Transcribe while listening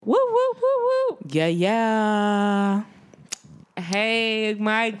Yeah. Hey,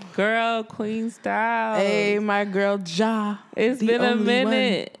 my girl, Queen Style. Hey, my girl, Ja. It's been a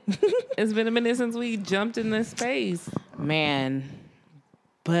minute. It's been a minute since we jumped in this space. Man.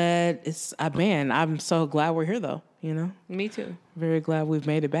 But I'm so glad we're here, though, you know? Me too. Very glad we've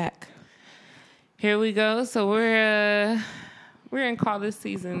made it back. Here we go. So we're in Call This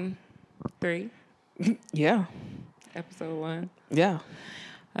Season 3. Yeah. Episode 1. Yeah.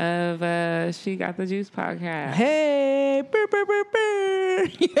 Of She Got the Juice podcast. Hey. Burr, burr, burr, burr.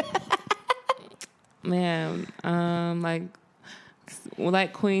 Man,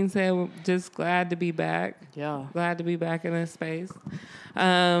 like Queen said, we're just glad to be back. Yeah. Glad to be back in this space.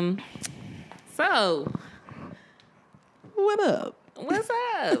 So, What up? what's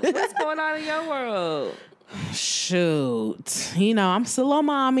up? What's going on in your world? Shoot. You know, I'm still a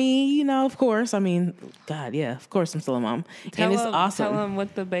mommy, you know, of course. I mean, God, yeah, of course I'm still a mom. And it's awesome. Tell him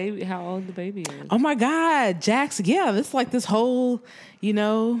how old the baby is. Oh my God, Jackson. Yeah, this whole, you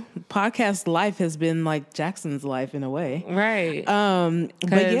know, podcast life has been like Jackson's life in a way. Right.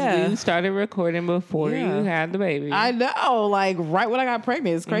 But yeah. We started recording before you had the baby. I know, like right when I got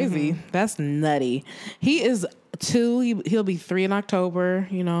pregnant. It's crazy. Mm-hmm. That's nutty. He is 2. He'll be 3 in October.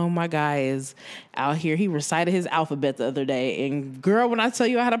 You know, my guy is out here. He recited his alphabet the other day. And girl, when I tell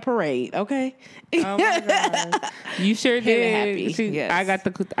you I had a parade, okay? Oh my God. You sure did. Happy. Yes. I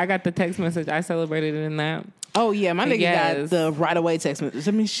got the text message. I celebrated in that. Oh yeah, my nigga got the right away text message.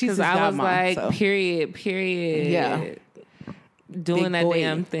 I mean, she's I was mom, like, so. period. Yeah. Doing Big that boy.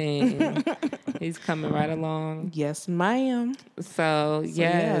 Damn thing. He's coming right along. Yes, ma'am. So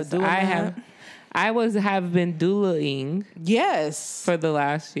yes, yeah, I have been doulaing. Yes. For the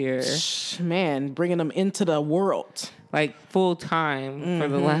last year. Man, bringing them into the world. Like full time for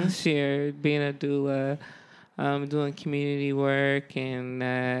the last year, being a doula, doing community work and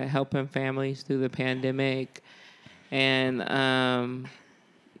helping families through the pandemic. And I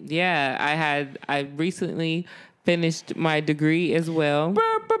recently finished my degree as well.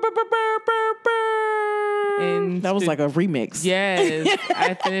 That was like a remix. Yes.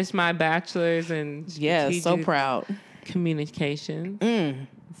 I finished my bachelor's in so proud. Communication.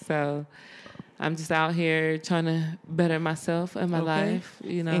 So I'm just out here trying to better myself and my life,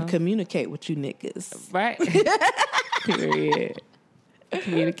 you know. And communicate with you niggas. Right. Period.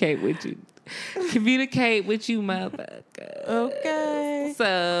 Communicate with you. Communicate with you, motherfucker. Okay.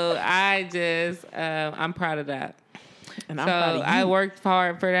 So I'm proud of that. And I'm proud of you. I worked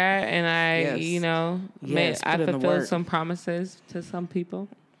hard for that, and I fulfilled some promises to some people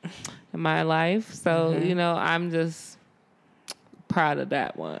in my life. So, you know, I'm just proud of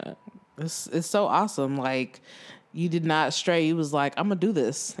that one. It's so awesome. Like, you did not stray. You was like, I'm going to do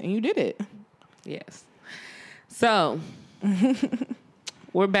this. And you did it. Yes. So,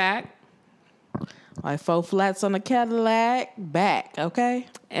 we're back. Like 4 flats on a Cadillac, back, okay?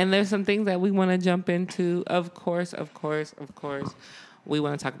 And there's some things that we want to jump into. Of course. We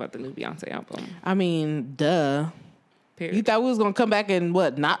want to talk about the new Beyonce album. I mean, duh. Period. You thought we was going to come back and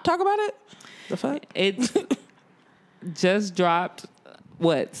not talk about it? The fuck? It just dropped,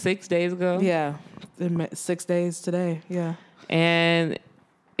 6 days ago? Yeah. 6 days today, yeah. And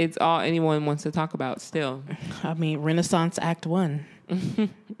it's all anyone wants to talk about still. I mean, Renaissance Act 1.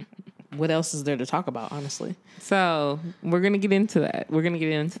 What else is there to talk about, honestly? So, we're going to get into that.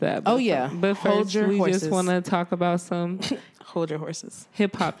 Oh, yeah. But first, we just want to talk about some... Hold your horses.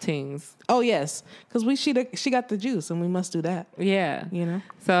 Hip-hop things. Oh, yes. Because she got the juice, and we must do that. Yeah. You know?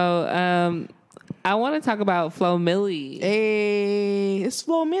 So, I want to talk about Flo Milli. Hey, it's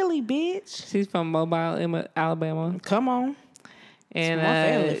Flo Milli, bitch. She's from Mobile, Alabama. Come on. And where my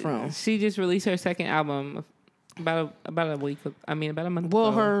family from. She just released her second album about a month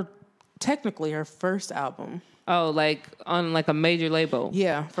ago. Technically her first album. Oh, like on like a major label.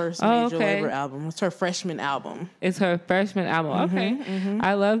 Yeah, first major label album. It's her freshman album. It's her freshman album. Okay. Mm-hmm.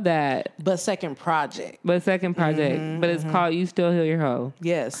 I love that. But second project. But it's called You Still Heal Your Hoe.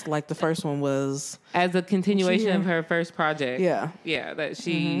 Yes, like the first one was. As a continuation of her first project. Yeah. Yeah, that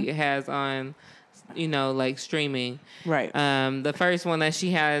she has on, you know, like streaming. Right. The first one that she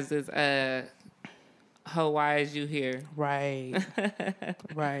has is Ho, why is you here? Right.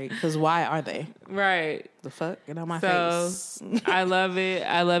 Right. Because why are they? Right. The fuck? Get on my face. I love it.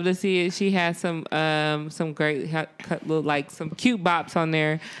 I love to see it. She has some great, like some cute bops on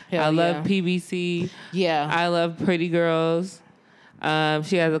there. I love PBC. Yeah. I love Pretty Girls. She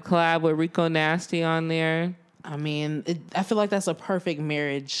has a collab with Rico Nasty on there. I mean, I feel like that's a perfect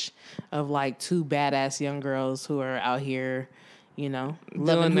marriage of like 2 badass young girls who are out here, you know,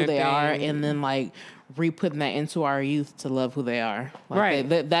 loving who they are, and then like re-putting that into our youth to love who they are. Like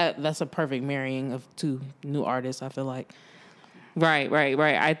right. That's a perfect marrying of two new artists, I feel like. Right.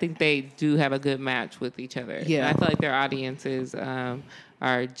 I think they do have a good match with each other. Yeah. And I feel like their audiences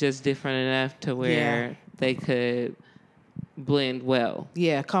are just different enough to where they could blend well.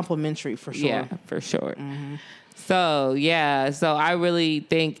 Yeah, complementary for sure. Yeah, for sure. Mm-hmm. So I really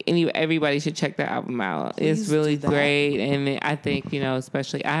think everybody should check the album out. Please, it's really great, and I think,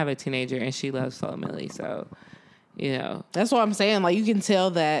 especially I have a teenager and she loves Flo Milli, so that's what I'm saying. Like, you can tell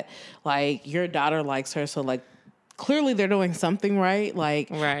that like your daughter likes her, so like clearly they're doing something right.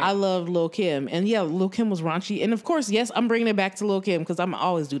 Like, I love Lil' Kim, and Lil' Kim was raunchy, and of course, yes, I'm bringing it back to Lil' Kim because I'm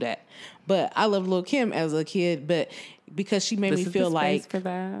always do that. But I loved Lil' Kim as a kid, but because she made me feel like for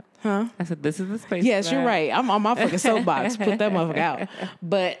that. Huh? I said, this is the space. Yes, you're right. I'm on my fucking soapbox. Put that motherfucker out.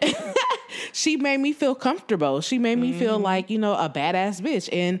 But she made me feel comfortable. She made me feel like, a badass bitch.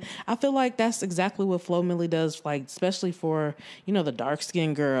 And I feel like that's exactly what Flo Milli does, like, especially for, the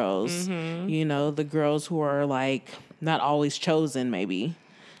dark-skinned girls, the girls who are, like, not always chosen, maybe.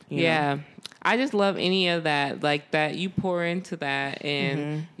 You know? I just love any of that, like, that you pour into that,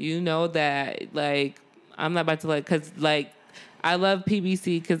 and that, like, I'm not about to, like, because, like, I love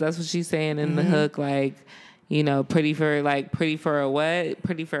PBC because that's what she's saying in the hook, like, pretty for a what?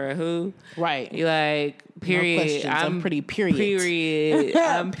 Pretty for a who? Right. Like, period. No I'm pretty, period. Period.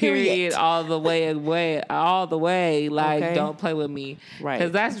 I'm period all the way. Like, okay. Don't play with me. Right.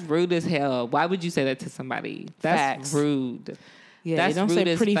 Because that's rude as hell. Why would you say that to somebody? That's Facts. Rude. Yeah, that's don't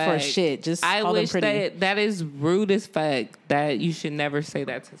say pretty for shit. Just I call wish them pretty. that is rude as fuck. That you should never say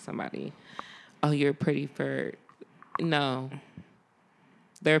that to somebody. Oh, you're pretty for... No.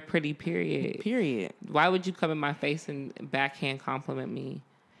 They're pretty, period. Period. Why would you come in my face and backhand compliment me?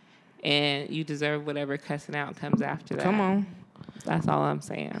 And you deserve whatever cussing out comes after that. Come on. That's all I'm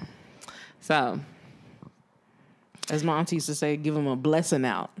saying. So. As my auntie used to say, give them a blessing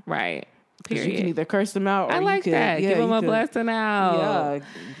out. Right. Period. You can either curse them out or I like you could, that. Give them a blessing out. Yeah.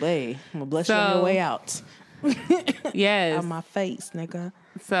 Hey, I'm going to bless you on your way out. Yes. On my face, nigga.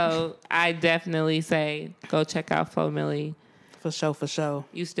 So I definitely say go check out Flo Milli. For sure.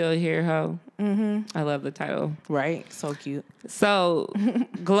 You Still Here, Ho? Mm-hmm. I love the title. Right. So cute. So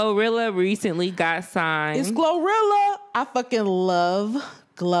Glorilla recently got signed. It's Glorilla. I fucking love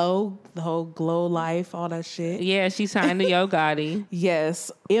Glow, the whole Glow life, all that shit. Yeah, she signed to Yo Gotti.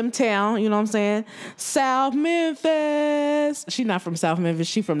 Yes. M-Town, you know what I'm saying? South Memphis. She not from South Memphis.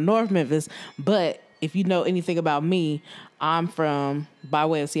 She from North Memphis. But if you know anything about me, I'm from by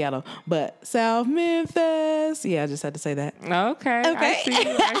way of Seattle, but South Memphis. Yeah, I just had to say that. Okay.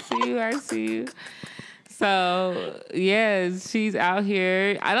 I see you. So, yes, she's out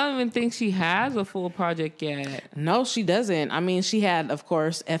here. I don't even think she has a full project yet. No, she doesn't. I mean, she had, of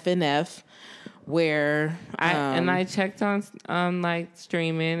course, FNF, where... I checked on like,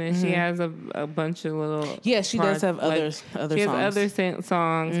 streaming, and she has a bunch of little... Yeah, she does have other songs. She has other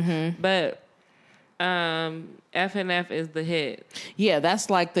songs, but... FNF is the hit. Yeah, that's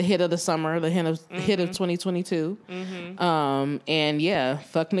like the hit of the summer, the hit of 2022. And yeah,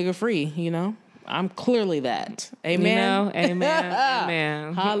 fuck nigga free, I'm clearly that. Amen.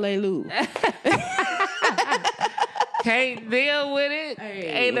 Amen. Hallelujah. Can't deal with it.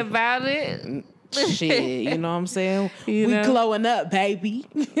 Hey. Ain't about it. Shit, you know what I'm saying? We glowing up, baby.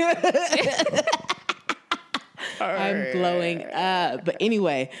 I'm glowing up. But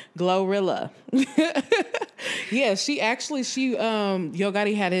anyway, Glorilla. Yeah, Yo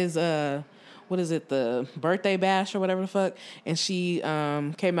Gotti had his the birthday bash or whatever the fuck, and she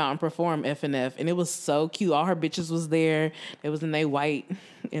came out and performed FNF, and it was so cute. All her bitches was there. It was in they white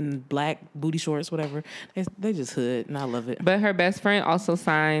and black booty shorts, whatever. They just hood, and I love it. But her best friend also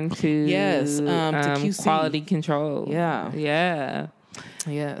signed to to QC. Quality Control. Yeah.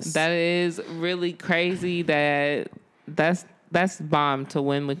 Yes. That is really crazy that's bomb to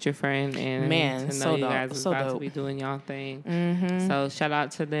win with your friend and to know you guys are about to be doing y'all thing. Mm-hmm. So shout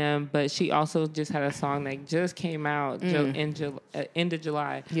out to them. But she also just had a song that just came out end of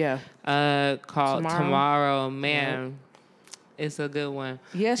July. Yeah. Called Tomorrow. Man, it's a good one.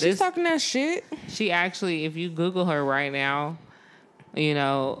 Yeah, she's talking that shit. She actually, if you Google her right now,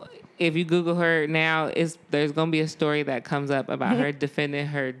 if you Google her now, there's going to be a story that comes up about her defending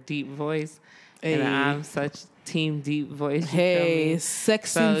her deep voice. Hey. And I'm such team deep voice. Hey,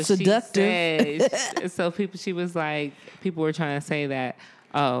 sexy and seductive. She was like, people were trying to say that,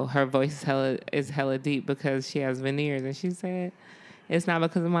 oh, her voice is hella deep because she has veneers. And she said, it's not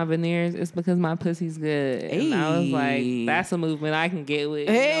because of my veneers, it's because my pussy's good. Hey. And I was like, that's a movement I can get with.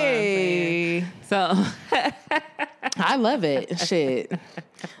 Hey. You know what I'm saying? So I love it. Shit.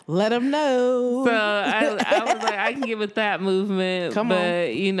 Let them know. So I was like, I can get with that movement. Come on.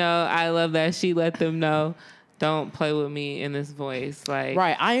 But, you know, I love that she let them know, don't play with me in this voice. Like,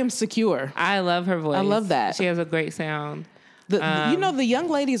 right. I am secure. I love her voice. I love that. She has a great sound. You know, the young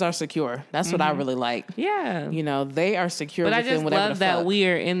ladies are secure. That's what I really like. Yeah. You know, they are secure. But I just love that we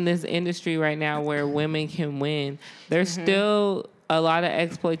are in this industry right now where women can win. There's still a lot of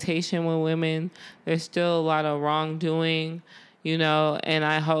exploitation with women. There's still a lot of wrongdoing, you know, and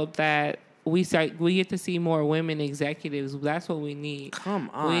I hope that we get to see more women executives. That's what we need. Come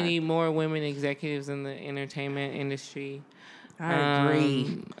on. We need more women executives in the entertainment industry. I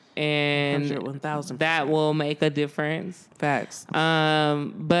agree. And 1,000%. that will make a difference. Facts.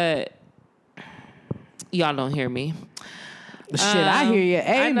 But y'all don't hear me. Shit, I hear you.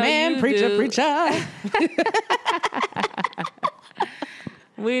 Amen, preacher.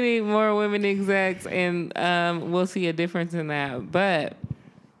 We need more women execs, and we'll see a difference in that. But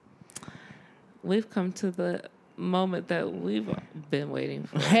we've come to the moment that we've been waiting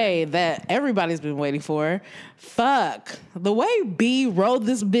for. Hey, that everybody's been waiting for. Fuck. The way B rolled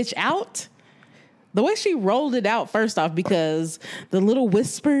this bitch out, the way she rolled it out, first off, because the little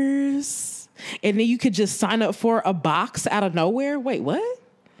whispers, and then you could just sign up for a box out of nowhere. Wait, what?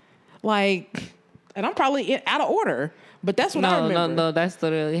 Like, and I'm probably out of order, but that's what I remember. No, that's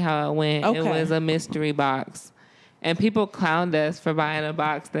literally how it went. Okay. It was a mystery box. And people clowned us for buying a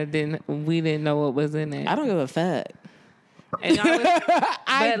box that we didn't know what was in it. I don't give a fuck. And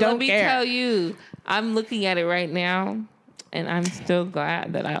let me tell you, I'm looking at it right now, and I'm still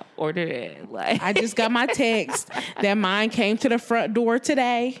glad that I ordered it. Like, I just got my text that mine came to the front door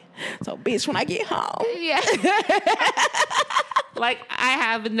today. So, bitch, when I get home. Yeah. Like, I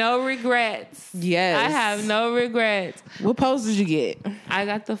have no regrets. Yes. I have no regrets. What pose did you get? I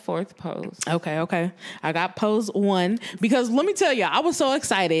got the 4th pose. Okay. I got pose 1. Because let me tell you, I was so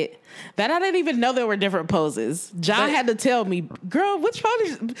excited that I didn't even know there were different poses. John had to tell me, girl, which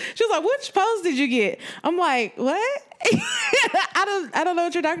pose she was like, which pose did you get? I'm like, what? I don't know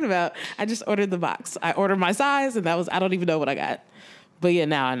what you're talking about. I just ordered the box. I ordered my size, and I don't even know what I got. But yeah,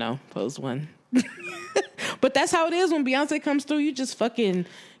 now I know. Pose 1. But that's how it is when Beyonce comes through. You just fucking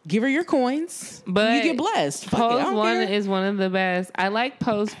give her your coins. But you get blessed. Pose 1 is one of the best. I like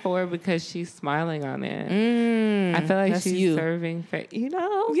pose 4 because she's smiling on it. I feel like she's serving you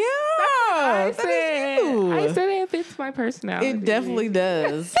know? Yeah. I said it fits my personality. It definitely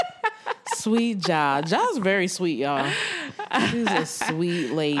does. Sweet Ja. Ja's very sweet, y'all. She's a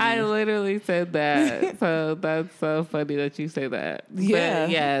sweet lady. I literally said that. So that's so funny that you say that. Yeah.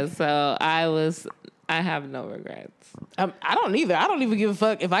 But yeah, so I have no regrets. I don't either. I don't even give a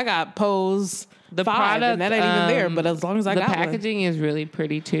fuck if I got pose the 5 product, and that ain't even there. But as long as I got the packaging is really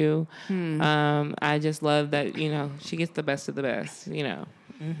pretty too. I just love that, you know, she gets the best of the best, you know.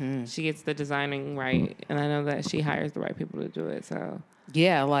 She gets the designing right, and I know that she hires the right people to do it. So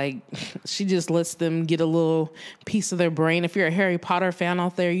yeah, like she just lets them get a little piece of their brain. If you're a Harry Potter fan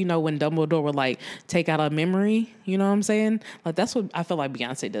out there, you know when Dumbledore would like take out a memory, you know what I'm saying? Like that's what I feel like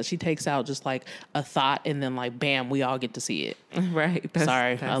Beyonce does. She takes out just like a thought, and then like bam, we all get to see it. Right.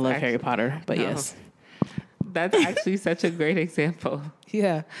 Sorry, I love Harry Potter, but yes. That's actually such a great example.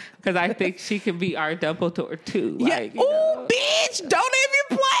 Yeah. Because I think she could be our Dumbledore too. Like, yeah. Oh, bitch, don't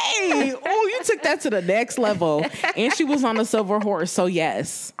even play. Oh, you took that to the next level. And she was on a silver horse, so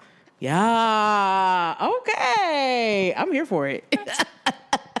yes. Yeah. Okay. I'm here for it.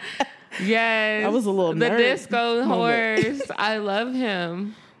 Yes. I was a little The disco horse. I love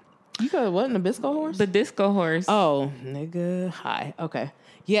him. You got what in the disco horse? The disco horse. Oh, nigga. Hi. Okay.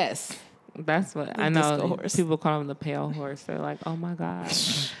 Yes. That's what I know. People call him the pale horse. They're like, "Oh my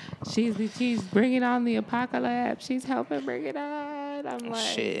gosh, she's bringing on the apocalypse. She's helping bring it on." I'm like,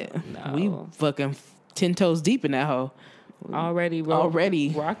 shit. No. We fucking 10 toes deep in that hoe. Already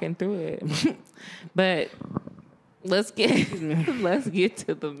rocking through it. But let's get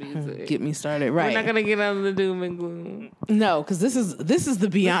to the music. Get me started. Right. We're not gonna get on the doom and gloom. No, because this is the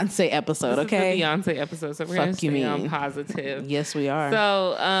Beyonce episode. This okay, is the Beyonce episode. So we're gonna stay on positive. Yes, we are.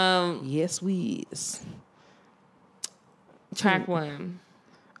 So yes, we is. Track 1.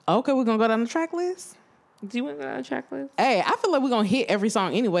 Okay, we're gonna go down the track list. Do you want to go down the track list? Hey, I feel like we're gonna hit every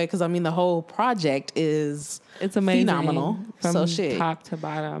song anyway, because I mean the whole project is amazing, phenomenal. From so shit, top to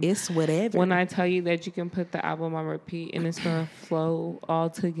bottom, it's whatever. When I tell you that you can put the album on repeat and it's gonna flow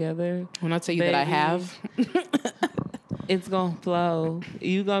all together. When I tell you that I have, It's going to flow.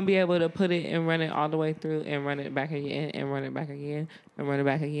 You're going to be able to put it and run it all the way through and run it back again and run it back again and run it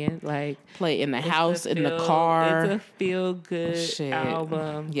back again. Like, play in the house, in the car. It's a feel-good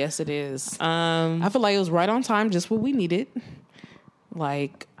album. Yes, it is. I feel like it was right on time, just what we needed.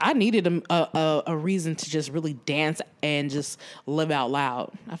 Like, I needed a reason to just really dance and just live out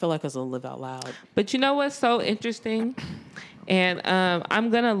loud. I feel like it was a live out loud. But you know what's so interesting? And I'm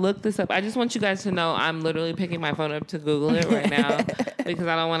going to look this up. I just want you guys to know I'm literally picking my phone up to Google it right now because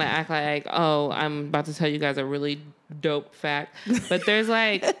I don't want to act like, oh, I'm about to tell you guys a really dope fact. But there's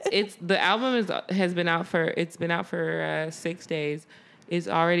like, the album has been out for 6 days. It's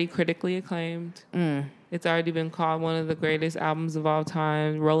already critically acclaimed. It's already been called one of the greatest albums of all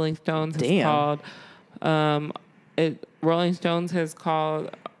time. Rolling Stones has called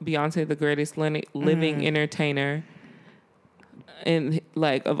Beyonce the greatest living entertainer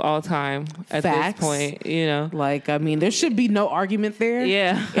of all time at this point, you know. Like, I mean, there should be no argument there.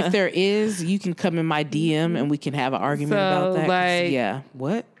 Yeah. If there is, you can come in my DM and we can have an argument about that. Like, yeah.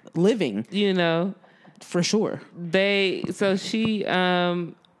 What? Living. You know. For sure. They're just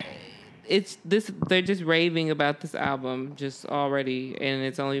raving about this album just already, and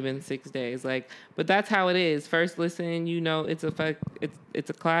it's only been 6 days. Like, but that's how it is. First listen, you know, it's a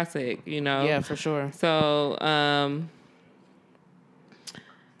classic, you know. Yeah, for sure. So,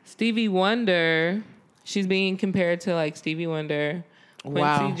 Stevie Wonder, she's being compared to like Stevie Wonder,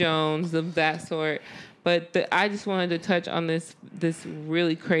 Quincy Jones, of that sort. But I just wanted to touch on this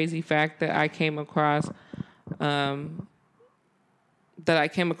really crazy fact that I came across. Some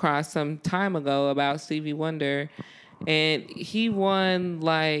time ago about Stevie Wonder, and he won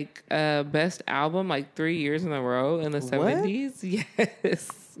like best album like 3 years in a row in the 70s.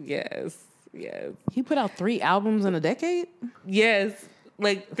 Yes. He put out 3 albums in a decade? Yes.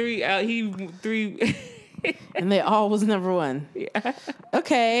 Like 3 and they all was number 1. Yeah.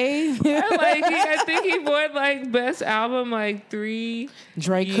 Okay. I think he won like best album like 3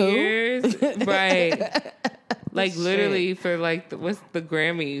 years. Right. Like literally for like what's the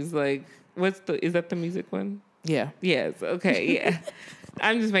Grammys? Like is that the music one? Yeah. Yes. Okay. Yeah.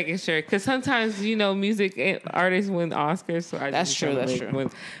 I'm just making sure because sometimes music artists win Oscars. So that's true.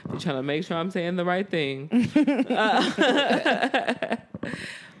 I'm trying to make sure I'm saying the right thing.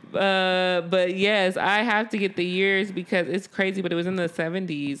 But yes, I have to get the years because it's crazy. But it was in the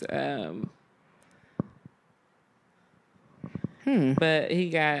 70s. But he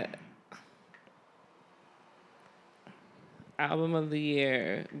got album of the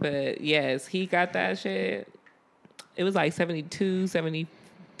year. But yes, he got that shit. It was like 72,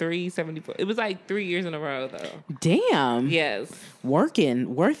 73, 74. It was like 3 years in a row though. Damn. Yes. Work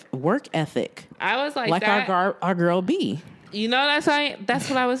ethic. I was like that, our girl B. You know, that's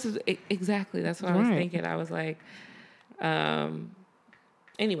what I was exactly. That's what I was thinking. I was like,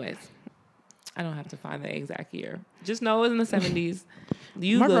 anyways, I don't have to find the exact year. Just know it was in the 70s.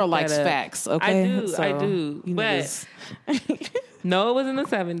 My girl likes facts. Okay, I do. But no, it was in the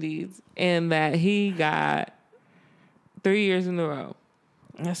 70s, and that he got 3 years in a row.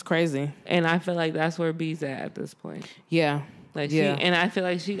 That's crazy. And I feel like that's where B's at this point. Yeah. I feel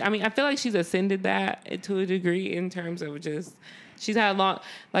like she's ascended that to a degree in terms of just she's had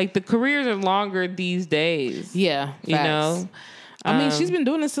the careers are longer these days. Yeah. Facts. You know? I mean, she's been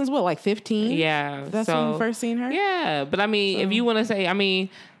doing this since 15? Yeah. That's when you first seen her? Yeah. But I mean, if you want to say,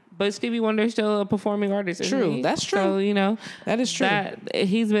 but Stevie Wonder's still a performing artist. True. That's true. So, that is true.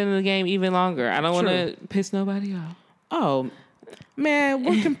 He's been in the game even longer. I don't want to piss nobody off. Oh,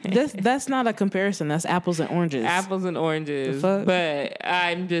 man, that's not a comparison. That's apples and oranges. Apples and oranges. But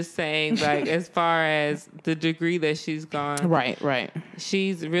I'm just saying, like, as far as the degree that she's gone. Right.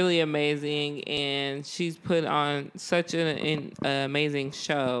 She's really amazing, and she's put on such an amazing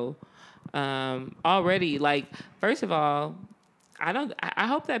show already. Like, first of all, I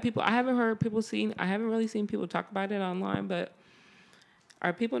hope that I haven't really seen people talk about it online, but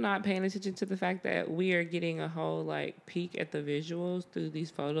are people not paying attention to the fact that we are getting a whole peek at the visuals through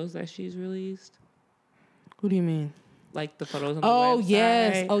these photos that she's released? What do you mean? Like the photos on the website.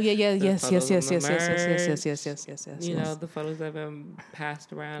 Yes. Oh yeah. Yes. You Yes. know, the photos that have been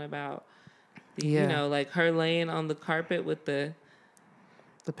passed around about like her laying on the carpet with the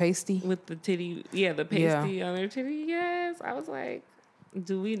pasty. With the titty. Yeah, the pasty on her titty. Yes. I was like,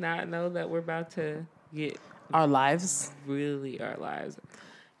 do we not know that we're about to get our lives? Really, our lives.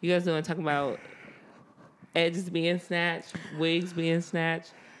 You guys don't want to talk about edges being snatched, wigs being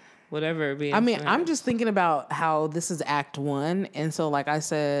snatched, whatever. I'm just thinking about how this is Act 1. And so, like I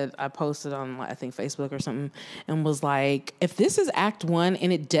said, I posted on, I think, Facebook or something and was like, if this is Act 1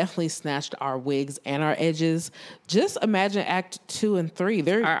 and it definitely snatched our wigs and our edges, just imagine Act 2 and 3.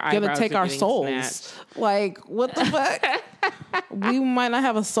 They're going to take our souls. Snatched. Like, what the fuck? We might not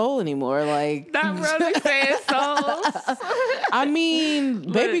have a soul anymore. Like, not really saying souls. I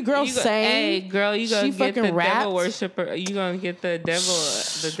mean, baby girl saying, "Hey, girl, you gonna get the devil worshiper. You gonna get the devil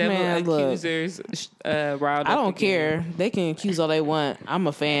accusers riled up. I don't care. They can accuse all they want. I'm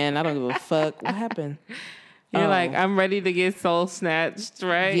a fan. I don't give a fuck. What happened? You're like, I'm ready to get soul snatched,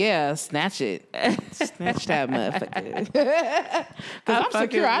 right? Yeah, snatch it. Snatch that motherfucker. Because I'm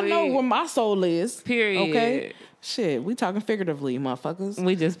secure. I know where my soul is. Period. Okay. Shit, we talking figuratively, motherfuckers.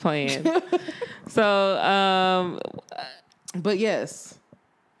 We just playing. So, but yes,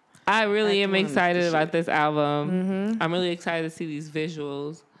 I really am excited about this album. Mm-hmm. I'm really excited to see these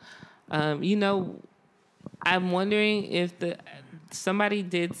visuals. I'm wondering if somebody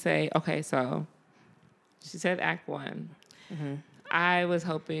did say, okay, so she said Act 1. Mm-hmm. I was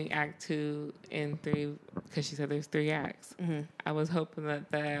hoping Act 2 and 3, because she said there's 3 acts. Mm-hmm. I was hoping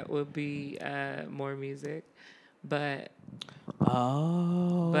that would be more music. But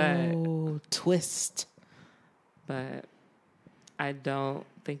twist. But I don't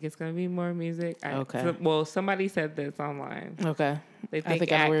think it's gonna be more music. Okay. Well, somebody said this online. Okay. They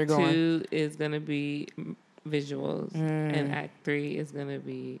think Act 2 is gonna be visuals, and Act 3 is gonna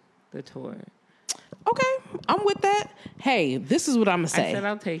be the tour. Okay, I'm with that. Hey, this is what I'm gonna say. I said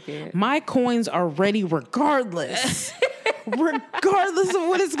I'll take it. My coins are ready regardless. Regardless of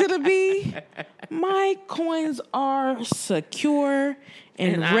what it's gonna be, my coins are secure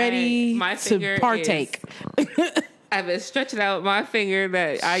and ready to partake. I've been stretching out my finger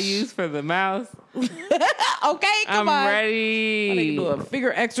that I use for the mouse. Okay, come on. I'm ready. I need to do a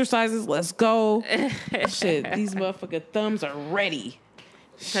figure exercises. Let's go. Shit, these motherfucking thumbs are ready.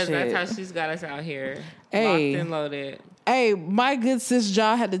 Because that's how she's got us out here. Locked and loaded. Hey, my good sis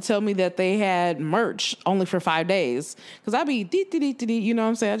Ja had to tell me that they had merch only for 5 days. Because I be, you know what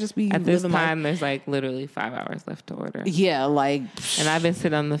I'm saying? I just be at this time, there's like literally 5 hours left to order. Yeah, like. And I've been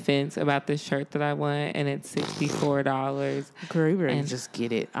sitting on the fence about this shirt that I want, and it's $64. Girl, you better just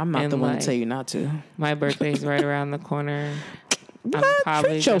get it. I'm not the one to tell you not to. My birthday's right around the corner. I'm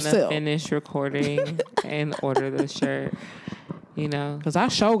probably going to finish recording and order the shirt. You know, because I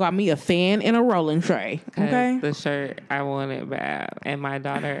sure got me a fan and a rolling tray. Okay, the shirt I want it bad, and my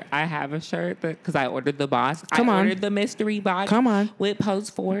daughter. I have a shirt because I ordered the box. I ordered the mystery box. Come on, with Pose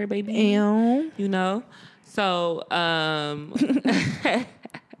 4, baby. Ew. You know, so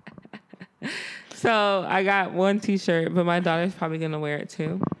so I got one T-shirt, but my daughter's probably gonna wear it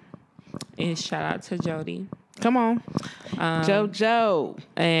too. And shout out to Jody. Come on, JoJo.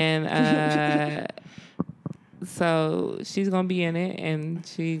 And so she's gonna be in it, and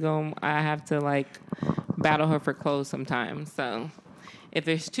I have to like battle her for clothes sometimes. So if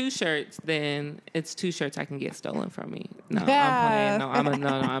there's 2 shirts, then it's 2 shirts I can get stolen from me. No, I'm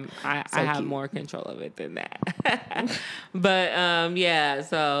playing. I have more control of it than that. But yeah.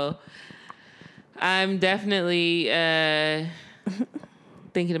 So I'm definitely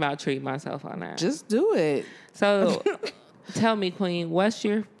thinking about treating myself on that. Just do it. So tell me, Queen, what's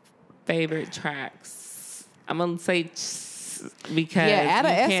your favorite tracks? I'm going to say because add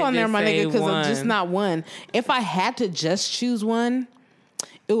an S on there, my nigga, because I'm just not one. If I had to just choose one,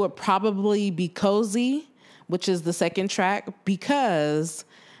 it would probably be Cozy, which is the second track, because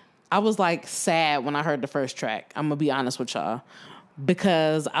I was like sad when I heard the first track. I'm going to be honest with y'all,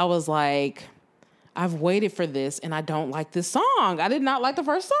 because I was like, I've waited for this and I don't like this song. I did not like the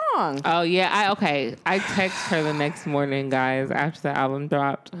first song. Oh, yeah. I text her the next morning, guys, after the album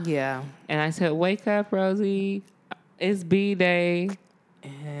dropped. Yeah. And I said, wake up, Rosie. It's B-Day.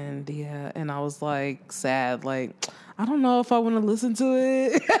 And yeah, and I was like sad. Like, I don't know if I want to listen to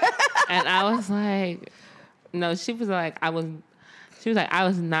it. And I was like, no, she was like, I was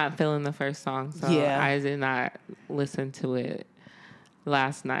not feeling the first song. So I did not listen to it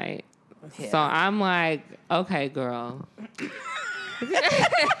last night. Yeah. So I'm like, okay, girl.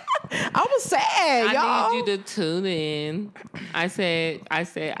 I was sad, y'all. I need you to tune in. I said,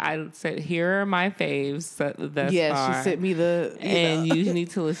 here are my faves thus far. She sent me and you need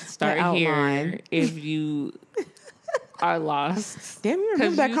to start here if you are lost. Damn, you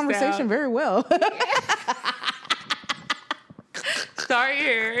remember that conversation very well. Start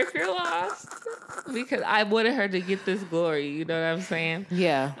here if you're lost. Because I wanted her to get this glory, you know what I'm saying?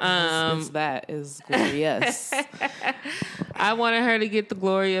 Yeah. That is glorious. I wanted her to get the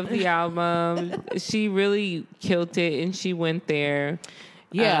glory of the album. She really killed it, and she went there.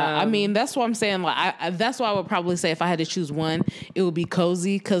 Yeah, I mean, that's what I'm saying. Like, that's why I would probably say if I had to choose one, it would be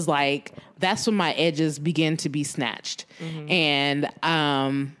Cozy, because like that's when my edges begin to be snatched, and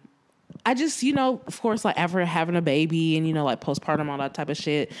I just, of course, like after having a baby and like postpartum, all that type of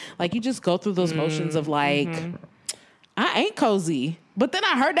shit, like you just go through those motions of like, I ain't cozy. But then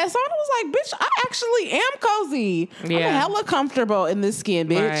I heard that song and I was like, bitch, I actually am cozy. Yeah. I'm hella comfortable in this skin,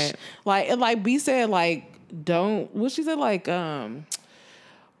 bitch. Right. Like B said, like, what she said, like,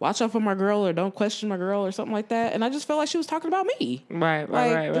 watch out for my girl or don't question my girl or something like that. And I just felt like she was talking about me.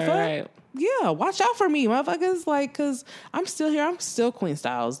 Right. Yeah, watch out for me, motherfuckers. Like, because I'm still here. I'm still Queen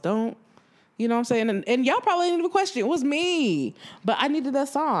Styles. Don't, you know what I'm saying? And y'all probably didn't even question. It was me. But I needed that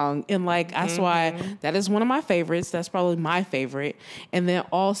song. And, like, that's why that is one of my favorites. That's probably my favorite. And then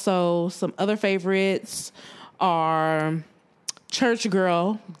also some other favorites are Church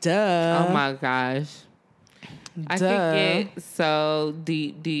Girl. Duh. Oh, my gosh. I could get so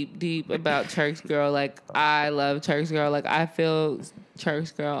deep about Church Girl. Like, I love Church Girl. Like, I feel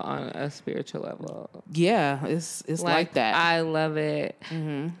Church Girl on a spiritual level. Yeah, it's like that. I love it.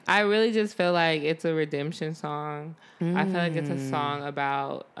 I really just feel like it's a redemption song. I feel like it's a song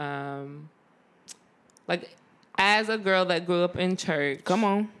about, like, as a girl that grew up in church. Come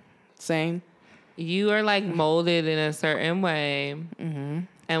on, same. You are, like, molded in a certain way.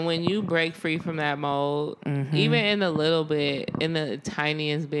 And when you break free from that mold, even in a little bit, in the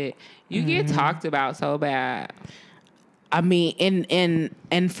tiniest bit, you get talked about so bad. I mean,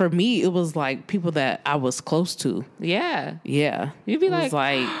 and for me, it was like people that I was close to. Yeah. You'd be like,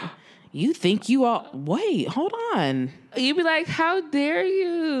 you think you all? Wait, hold on. You'd be like, how dare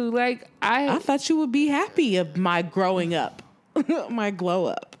you? Like, I thought you would be happy of my growing up, my glow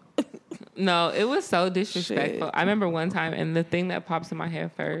up. No, it was so disrespectful. Shit. I remember one time, and the thing that pops in my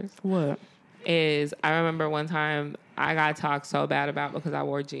head first. What? Is I remember one time I got talked so bad about because I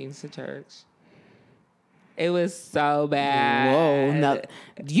wore jeans to church. It was so bad. Whoa! Now,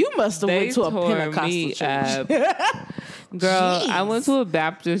 you must have went to a Pentecostal church. Girl, jeez. I went to a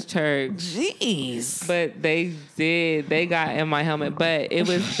Baptist church. Jeez. But they got in my helmet. But it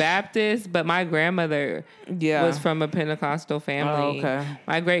was Baptist, but my grandmother was from a Pentecostal family. Oh, okay.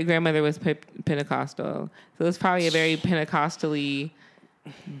 My great-grandmother was Pentecostal. So it was probably a very Pentecostally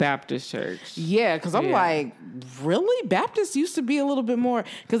Baptist church. Yeah, because I'm like, really? Baptist used to be a little bit more,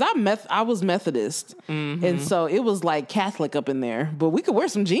 because I was Methodist, and so it was like Catholic up in there. But we could wear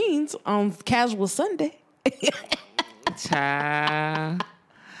some jeans on casual Sunday. Child.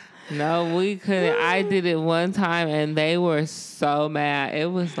 No, we couldn't. I did it one time, and they were so mad. It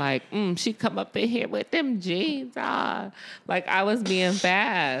was like, she come up in here with them jeans on. Like, I was being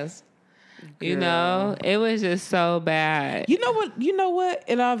fast. Girl. You know, it was just so bad. You know what?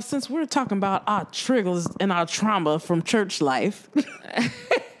 And since we're talking about our triggers and our trauma from church life,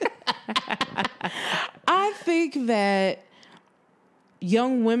 I think that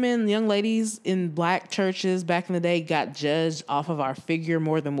young ladies in black churches back in the day got judged off of our figure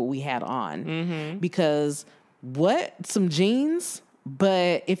more than what we had on. Because some jeans?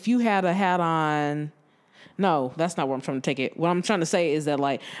 But if you had a hat on... No, that's not where I'm trying to take it. What I'm trying to say is that,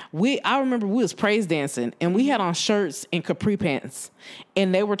 like, I remember we was praise dancing and we had on shirts and capri pants,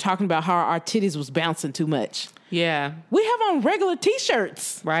 and they were talking about how our titties was bouncing too much. Yeah. We have on regular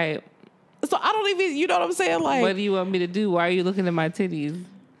t-shirts. Right. So I don't even, you know what I'm saying? Like, what do you want me to do? Why are you looking at my titties?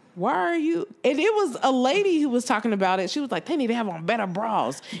 Why are you? And it was a lady who was talking about it. She was like, they need to have on better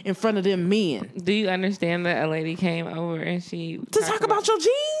bras in front of them men. Do you understand that a lady came over and she... To talk about your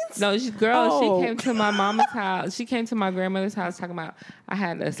jeans? No, she came to my mama's house. She came to my grandmother's house talking about, I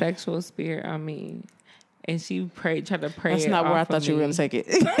had a sexual spirit on me. And she tried to pray. That's not where I thought you were going to take it.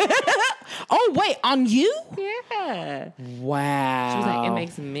 Oh, wait, on you? Yeah. Wow. She was like, it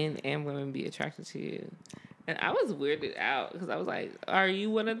makes men and women be attracted to you. And I was weirded out because I was like, are you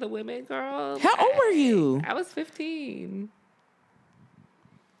one of the women, girl? How old were you? I was 15.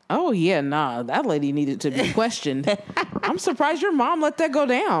 Oh, yeah, nah. That lady needed to be questioned. I'm surprised your mom let that go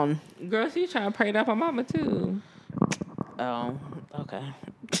down. Girl, she's trying to pray it up on mama, too. Oh, okay.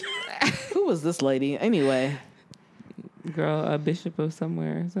 Who was this lady? Anyway. Girl, a bishop of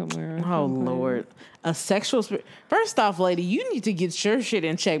somewhere. Oh, Lord. A sexual spirit. First off, lady, you need to get your shit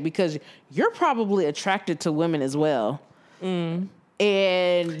in check because you're probably attracted to women as well. And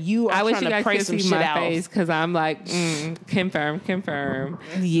you are trying to pray some shit out. Face because I'm like, confirm.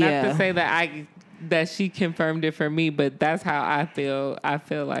 Yeah. Not to say that she confirmed it for me, but that's how I feel. I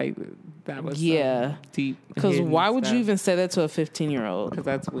feel like that was so deep. Because why would you even say that to a 15-year-old? Because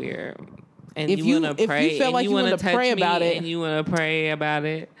that's weird. And if you want to pray, and you want to pray about it, and you want to pray about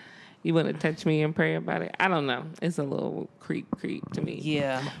it, You want to touch me and pray about it? I don't know. It's a little creep to me.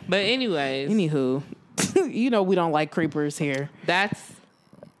 Yeah. But anyways. Anywho, you know we don't like creepers here. That's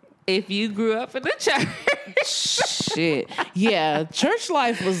if you grew up in the church. Shit. Yeah. Church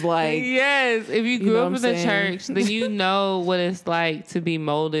life was like. Yes. If you grew up in the church, then you know what it's like to be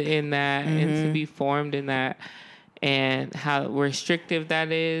molded in that and to be formed in that and how restrictive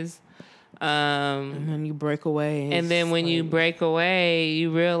that is. And then you break away. And then when you break away,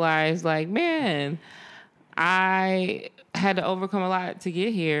 you realize, like, man, I had to overcome a lot to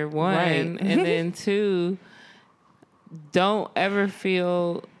get here, one. Right. And then two, don't ever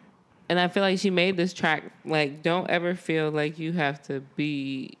feel, and I feel like she made this track, like, don't ever feel like you have to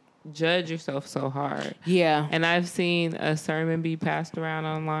judge yourself so hard. Yeah. And I've seen a sermon be passed around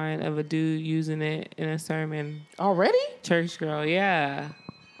online of a dude using it in a sermon. Already? Church girl, yeah.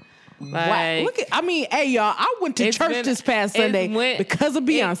 Like, wow. Look at, I mean, hey y'all, I went to church this past Sunday because of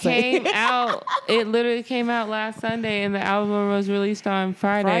Beyonce. It literally came out last Sunday, and the album was released on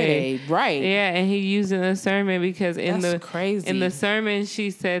Friday. Right? Yeah, and he used it in a sermon because in crazy. the sermon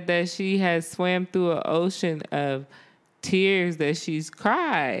she said that she has swam through an ocean of tears that she's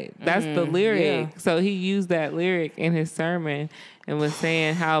cried. That's the lyric. Yeah. So he used that lyric in his sermon and was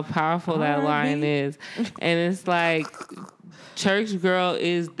saying how powerful that line is, and it's like. Church girl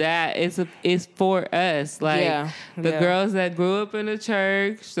is that it's for us, like the girls that grew up in the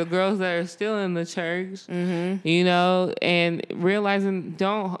church, the girls that are still in the church, you know, and realizing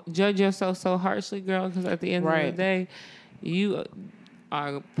don't judge yourself so harshly, girl, because at the end of the day, you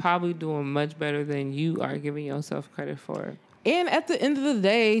are probably doing much better than you are giving yourself credit for. And at the end of the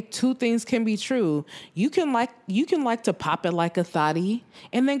day, two things can be true. You can like to pop it like a thotty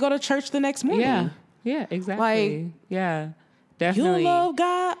and then go to church the next morning. Yeah, exactly. Like, yeah. Definitely. You don't love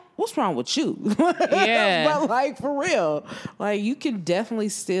God? What's wrong with you? Yeah. But like for real, like you can definitely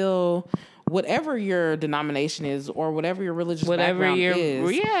still, whatever your denomination is or whatever your religious background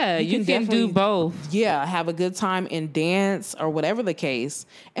is. Yeah, you can do both. Yeah, have a good time and dance or whatever the case,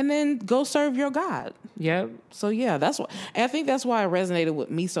 and then go serve your God. Yep. So yeah, I think that's why it resonated with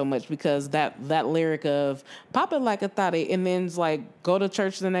me so much, because that lyric of pop it like a thotty and then like go to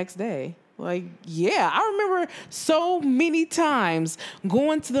church the next day. Like, yeah, I remember so many times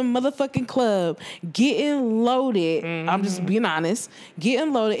going to the motherfucking club, getting loaded. I'm just being honest,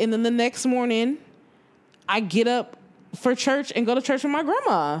 getting loaded. And then the next morning I get up for church and go to church with my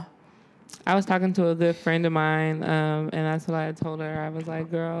grandma. I was talking to a good friend of mine, and that's what I told her. I was like,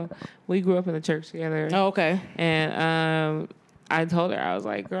 girl, we grew up in the church together. Oh, okay. And I told her, I was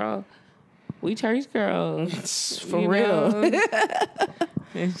like, girl, we church girls. For real.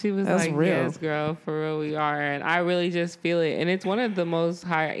 And she was like, real. Yes, girl, for real we are. And I really just feel it. And it's one of the most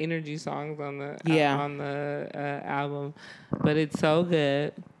high energy songs on the album. But it's so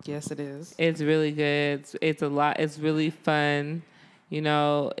good. Yes, it is. It's really good. It's a lot. It's really fun. You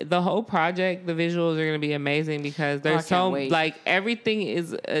know, the whole project, the visuals are going to be amazing because there's like everything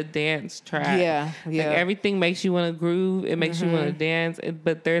is a dance track. Yeah. Like everything makes you want to groove. It makes you want to dance.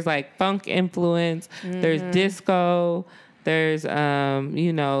 But there's like funk influence. There's disco. There's,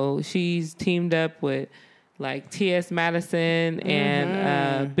 you know, she's teamed up with like T.S. Madison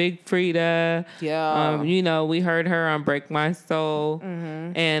and Big Frida. Yeah. You know, we heard her on Break My Soul.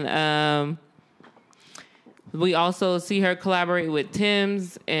 And we also see her collaborate with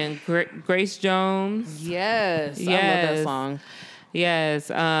Tim's and Grace Jones. Yes. I love that song. Yes.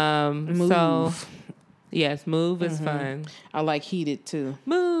 Move. So, yes, Move is fun. I like Heated too.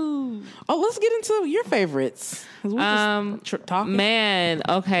 Move. Oh, let's get into your favorites. Talking. Man,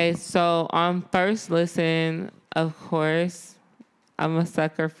 okay. So on first listen, of course, I'm a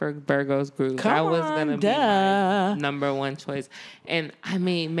sucker for Virgo's Groove. That was gonna be my number one choice. And I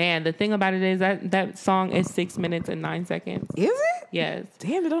mean, man, the thing about it is that song is 6 minutes and 9 seconds. Is it? Yes.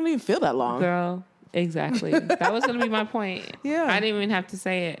 Damn, it don't even feel that long. Girl, exactly. That was gonna be my point. Yeah. I didn't even have to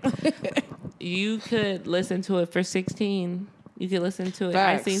say it. You could listen to it for 16. You could listen to it.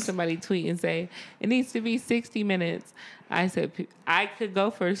 Facts. I seen somebody tweet and say, it needs to be 60 minutes. I said, I could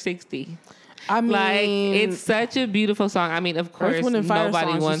go for 60. I mean, like, it's such a beautiful song. I mean, of course,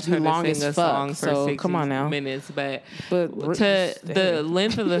 nobody wants her to sing a song for 60 minutes, but the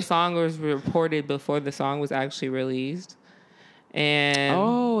length of the song was reported before the song was actually released. And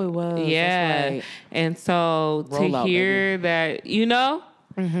it was. Yeah. That's right. And so to hear that, you know,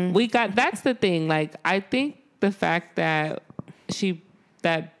 that's the thing. Like, I think the fact that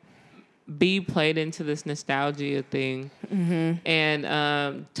B played into this nostalgia thing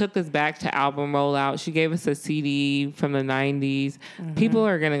and took us back to album rollout. She gave us a CD from the 90s. People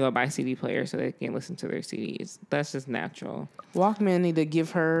are going to go buy CD players so they can listen to their CDs. That's just natural. Walkman need to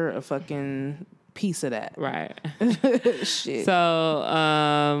give her a fucking piece of that. Right. Shit.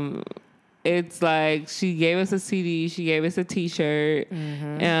 So, it's like she gave us a CD, she gave us a T-shirt,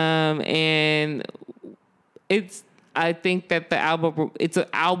 and I think that it's an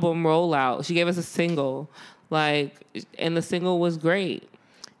album rollout. She gave us a single, and the single was great.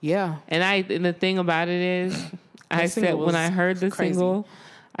 Yeah. And the thing about it is, I said when I heard the single,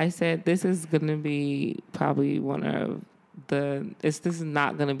 I said this is gonna be probably this is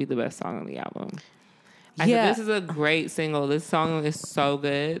not gonna be the best song on the album. I said, this is a great single. This song is so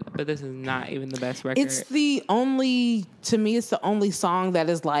good, but this is not even the best record. It's the only song that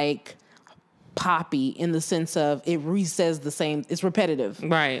is like poppy in the sense of it says the same. It's repetitive.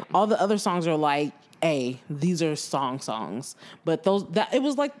 Right. All the other songs are like, these are songs. But it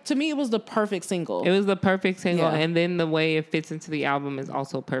was like, to me, it was the perfect single. It was the perfect single. Yeah. And then the way it fits into the album is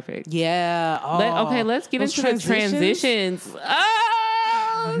also perfect. Yeah. Let's get into the transitions.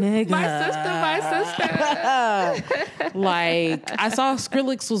 Nigga. My sister. Like, I saw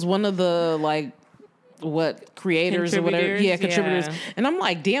Skrillex was one of the, creators or whatever. Yeah, contributors. Yeah. And I'm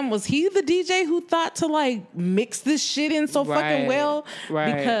like, damn, was he the DJ who thought to, mix this shit in so fucking well?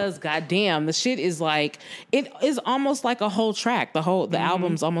 Right. Because, goddamn, the shit is it is almost like a whole track. The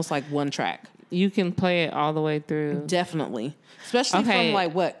album's almost like one track. You can play it all the way through. Definitely. Especially from,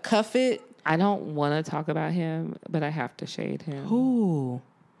 Cuff It. I don't want to talk about him, but I have to shade him. Ooh.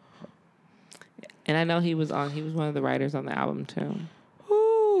 And I know he was one of the writers on the album too.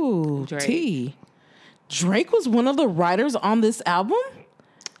 Ooh, Drake. Drake was one of the writers on this album?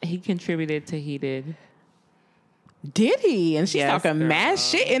 He contributed to Heated. Did he? And she's talking mad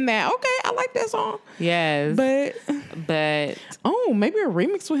shit in that. Okay, I like that song. Yes. But oh, maybe a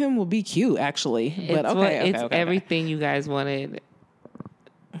remix with him would be cute actually. But it's everything you guys wanted.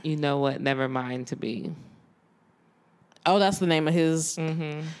 You know what? Nevermind to be. Oh, that's the name of his.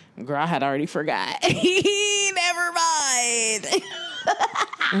 Mm-hmm. Girl, I had already forgot. Nevermind.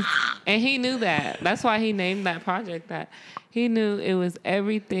 And he knew that. That's why he named that project that. He knew it was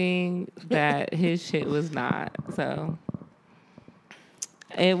everything that his shit was not. So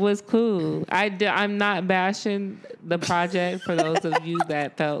it was cool. I'm not bashing the project for those of you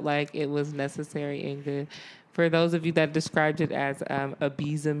that felt like it was necessary and good. For those of you that described it as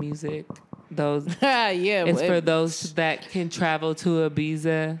Ibiza music, it's for those that can travel to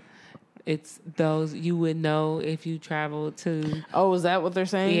Ibiza. It's those you would know if you traveled to. Oh, is that what they're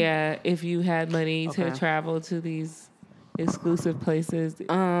saying? Yeah, if you had money to travel to these exclusive places,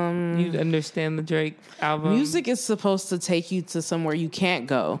 you'd understand the Drake album. Music is supposed to take you to somewhere you can't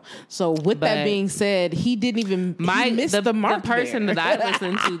go. So that being said, he didn't even miss the mark. The person that I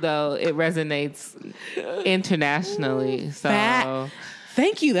listen to, though, it resonates internationally. So.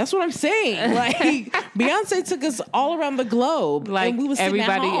 Thank you. That's what I'm saying. Beyonce took us all around the globe. And we was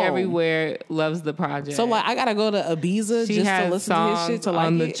everybody everywhere loves the project. So I gotta go to Ibiza just to listen to his shit to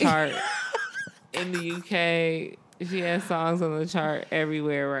on the chart in the UK. She has songs on the chart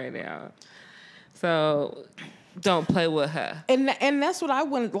everywhere right now. So don't play with her. And that's what I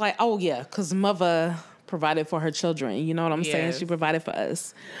wanted. Because mother provided for her children. You know what I'm saying? She provided for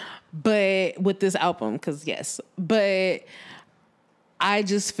us. But with this album, but I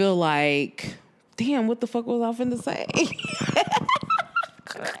just feel like, damn, what the fuck was I finna say?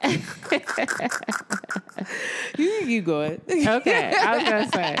 you go ahead. Okay, I was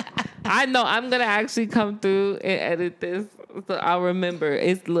gonna say, I know I'm gonna actually come through and edit this, so I'll remember.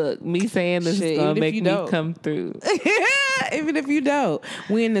 Me saying this is gonna make me come through. Even if you don't,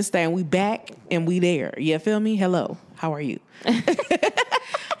 we in this thing, we back and we there. You feel me? Hello, how are you?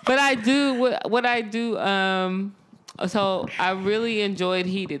 But I do what I do. So I really enjoyed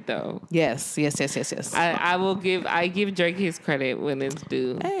Heated though. Yes. I give Drake his credit when it's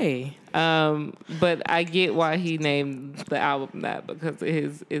due. Hey. But I get why he named the album that, because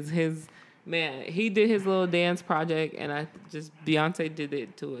his man, he did his little dance project, and Beyonce did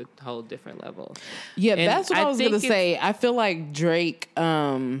it to a whole different level. Yeah, and that's what I was gonna say. I feel like Drake,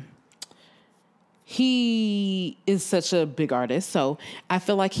 he is such a big artist, so I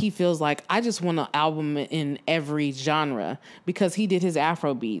feel like he feels like I just want an album in every genre, because he did his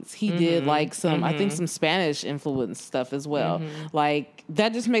Afro beats. He did some, I think some Spanish influence stuff as well.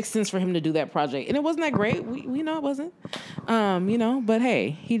 That just makes sense for him to do that project. And it wasn't that great. We know it wasn't. But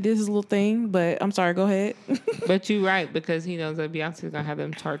hey, he did his little thing, but I'm sorry, go ahead. But you're right, because he knows that Beyonce's gonna have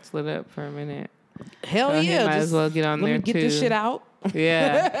them charts lit up for a minute. Hell so yeah. He might as well get on there, too. Let me get this shit out.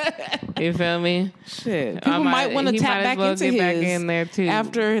 Yeah. You feel me? Shit. People might want to tap back into his back in there too.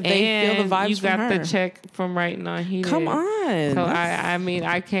 After they feel the vibes you got from her. the check from writing on Heated. Come on. So I mean,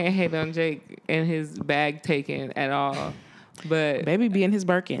 I can't hate on Jake and his bag taken at all. But baby be in his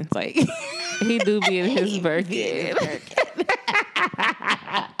Birkins. Like he do be in his Birkin.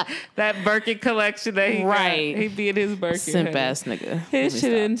 That Birkin collection that he got. He be in his Birkin. Simp ass nigga. His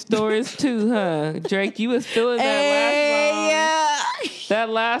shit in stores too, huh? Drake, you was feeling that last line. Yeah. That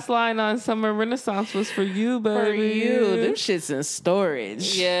last line on Summer Renaissance was for you, baby. For you. Them shit's in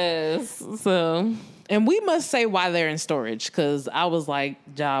storage. Yes. So... And we must say why they're in storage, because I was like,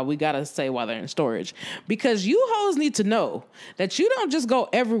 Ja, we got to say why they're in storage. Because you hoes need to know that you don't just go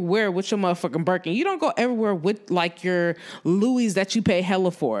everywhere with your motherfucking Birkin. You don't go everywhere with, like, your Louis that you pay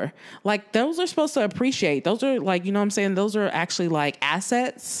hella for. Like, those are supposed to appreciate. Those are, like, you know what I'm saying? Those are actually, like,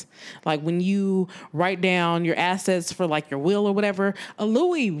 assets. Like, when you write down your assets for, like, your will or whatever, a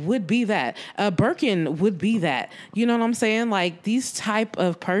Louis would be that. A Birkin would be that. You know what I'm saying? Like, these type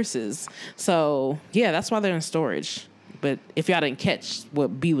of purses. So, yeah, that's why they're in storage. But if y'all didn't catch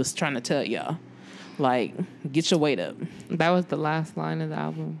what B was trying to tell y'all, like, get your weight up. That was the last line of the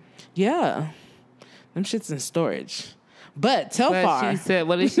album. Yeah. Them shit's in storage. But Telfar. She said,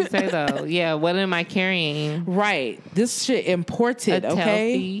 what did she say though? Yeah, what am I carrying? Right. This shit imported,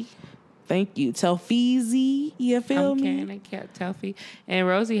 okay? Thank you. Telfeezy. You feel me? I'm carrying a cat Telfie. And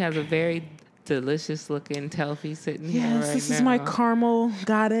Rosie has a very delicious looking Telfie sitting here right now. This is my caramel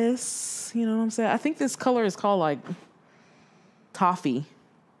goddess. You know what I'm saying? I think this color is called like toffee.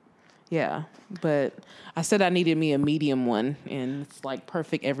 Yeah. But I said I needed me a medium one, and it's like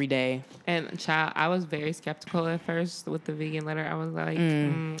perfect every day. And child, I was very skeptical at first with the vegan leather. I was like,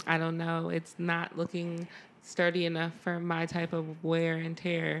 I don't know. It's not looking sturdy enough for my type of wear and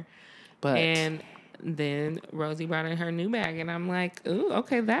tear. And then Rosie brought in her new bag, and I'm like, ooh,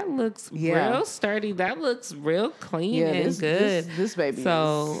 okay, that looks real sturdy. That looks real clean and good. This baby.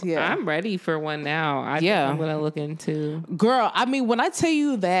 So I'm ready for one now. I think I'm going to look into. Girl, I mean, when I tell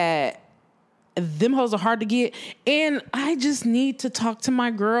you that them hoes are hard to get, and I just need to talk to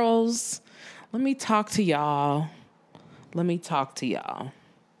my girls. Let me talk to y'all.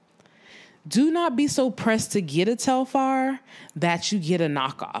 Do not be so pressed to get a Telfar that you get a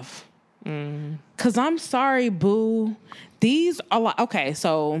knockoff. Cause I'm sorry, boo. These are like, okay,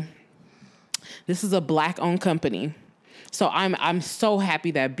 so this is a Black-owned company. So I'm so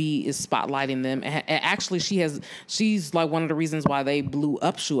happy that B is spotlighting them. And actually, she's like one of the reasons why they blew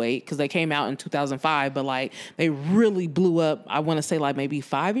up Shuate, because they came out in 2005, but like they really blew up. I want to say like maybe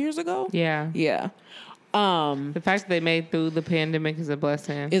 5 years ago. Yeah. The fact that they made through the pandemic is a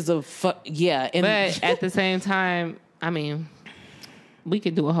blessing. And but at the same time, I mean, we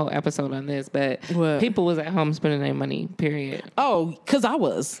could do a whole episode on this, but people was at home spending their money, period. Oh, because I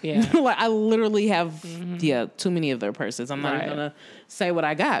was. Yeah. Like, I literally have, too many of their purses. I'm not even going to say what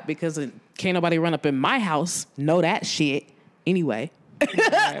I got, because can't nobody run up in my house, know that shit anyway.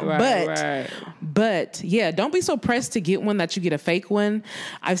 But yeah, don't be so pressed to get one that you get a fake one.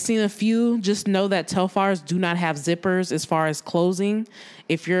 I've seen a few. Just know that Telfars do not have zippers as far as closing.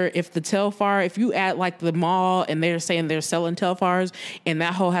 If you at like the mall and they're saying they're selling Telfars and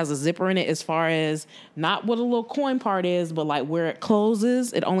that hole has a zipper in it, as far as not what a little coin part is, but like where it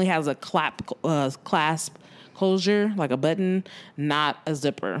closes, it only has a clasp closure, like a button, not a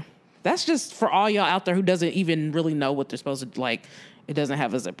zipper. That's just for all y'all out there who doesn't even really know what they're supposed to like. It doesn't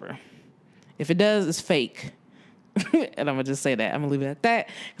have a zipper. If it does, it's fake. And I'm going to just say that. I'm going to leave it at that,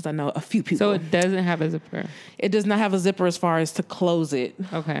 because I know a few people. So it doesn't have a zipper? It does not have a zipper as far as to close it.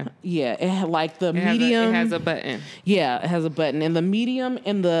 Okay. Yeah. It has a button. Yeah, it has a button. And the medium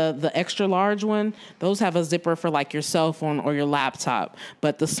and the extra large one, those have a zipper for like your cell phone or your laptop.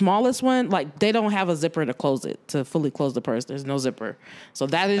 But the smallest one, like they don't have a zipper to close it, to fully close the purse. There's no zipper. So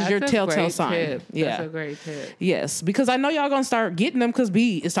that's your telltale sign. Tip. Yeah. That's a great tip. Yes, because I know y'all going to start getting them because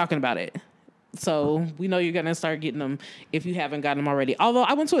B is talking about it. So we know you're going to start getting them if you haven't gotten them already. Although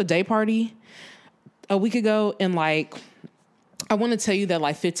I went to a day party a week ago, and like, I want to tell you that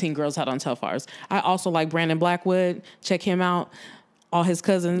like 15 girls had on Telfars. I also like Brandon Blackwood. Check him out. All his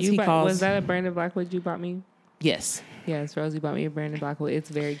cousins. Was that a Brandon Blackwood you bought me? Yes. Yes, Rosie bought me a Brandon Blackwood. It's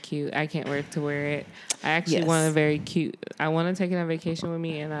very cute. I can't wait to wear it. I actually want a very cute. I want to take it on vacation with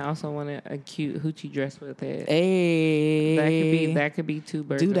me, and I also want a cute hoochie dress with it. Hey, that could be two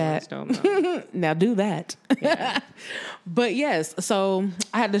birds in one stone. Now do that. Yeah. But yes, so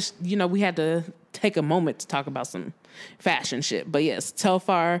I had to. We had to take a moment to talk about some fashion shit. But yes,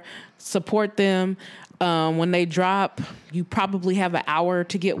 Telfar, support them. When they drop, you probably have an hour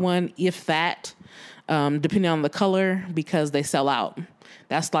to get one, if that. depending on the color, because they sell out.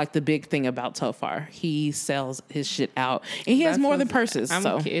 That's like the big thing about Telfar. He sells his shit out, and he has more than purses.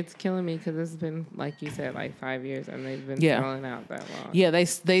 It's killing me because it's been, like you said, like 5 years, and they've been selling out that long. Yeah,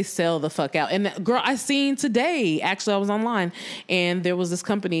 they sell the fuck out. And girl, I seen today. Actually, I was online, and there was this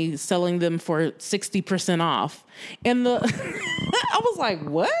company selling them for 60% off. And I was like,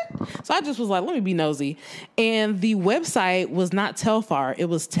 what? So I just was like, let me be nosy. And the website was not Telfar; it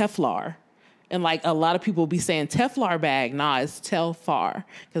was Teflar. And like a lot of people be saying Teflar bag. Nah, it's Telfar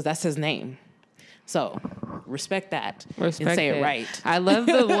because that's his name. So respect that and say it right. I love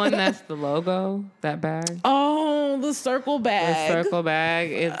the one that's the logo, that bag. Oh, the circle bag. The circle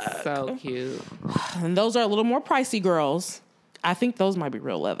bag. It's so cute. And those are a little more pricey, girls. I think those might be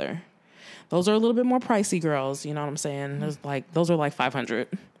real leather. Those are a little bit more pricey, girls. You know what I'm saying? Those are like $500.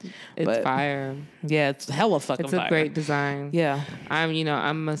 It's fire. Yeah, it's hella fucking fire. It's a great design. Yeah.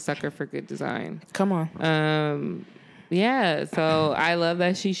 I'm a sucker for good design. Come on. Yeah, so I love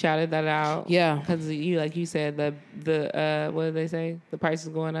that she shouted that out. Yeah. Because like you said, the what did they say? The price is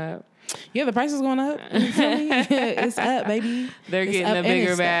going up. Yeah, the price is going up. It's up, baby. They're getting a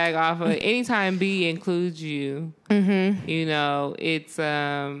bigger bag off of it. Anytime B includes you, you know, it's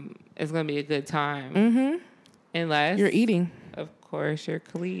gonna be a good time. Mm-hmm. Unless you're eating. Of course, you're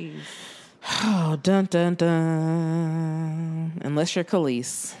Khalees. Oh, dun dun dun. Unless you're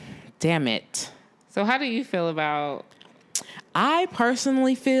Khalees. Damn it. So how do you feel about? I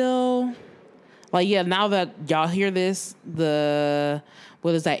personally feel like, now that y'all hear this,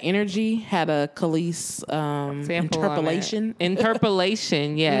 what is that? Energy had a Khalees interpolation.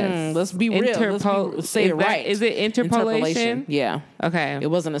 Interpolation, yes. Let's be real. Say it right. Is it interpolation? Yeah. Okay. It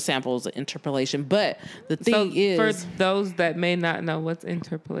wasn't a sample, it was an interpolation. But the thing is, for those that may not know, what's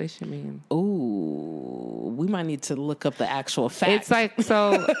interpolation mean? Ooh, we might need to look up the actual fact. It's like,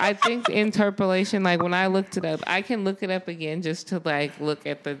 so I think interpolation, like when I looked it up, I can look it up again just to like look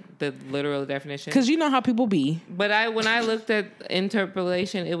at the literal definition. Because you know how people be. But when I looked at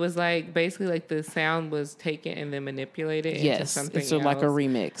interpolation, it was like basically like the sound was taken and then manipulated into something else. It's like a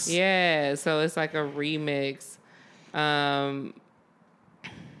remix. Yeah, so it's like a remix.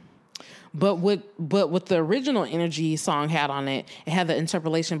 But what the original Energy song had on it, it had the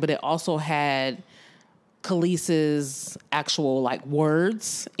interpolation, but it also had Khalees's actual like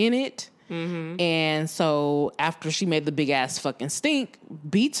words in it. Mm-hmm. And so after she made the big ass fucking stink,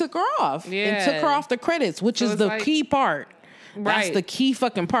 B took her off and took her off the credits, which is the key part. Right. That's the key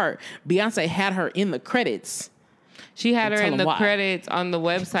fucking part. Beyonce had her in the credits. She had her in the credits on the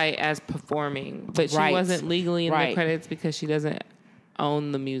website as performing, but she wasn't legally in the credits because she doesn't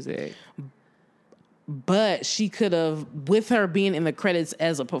own the music. But she could have, with her being in the credits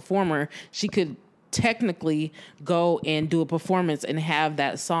as a performer, she could technically go and do a performance and have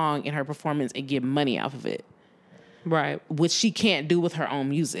that song in her performance and get money off of it. Right. Which she can't do with her own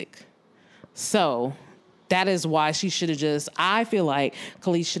music. So that is why she should have I feel like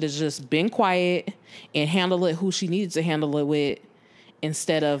Khalees should have just been quiet and handled it who she needed to handle it with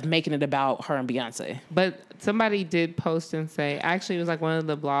instead of making it about her and Beyonce. But somebody did post and say, actually it was like one of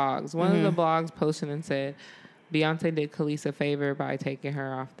the blogs. One of the blogs posted and said, Beyonce did Khalees a favor by taking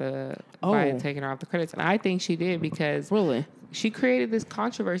her off the credits. And I think she did because she created this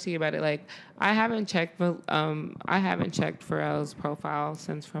controversy about it. Like I haven't checked Pharrell's profile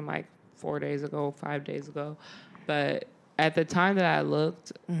since from like 5 days ago. But at the time that I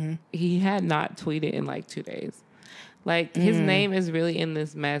looked, he had not tweeted in like 2 days. Like his name is really in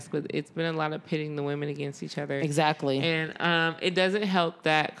this mess, but it's been a lot of pitting the women against each other. Exactly. And it doesn't help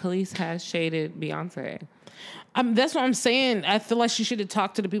that Khalees has shaded Beyonce. That's what I'm saying. I feel like she should have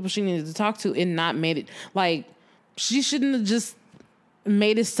talked to the people she needed to talk to and not made it like she shouldn't have just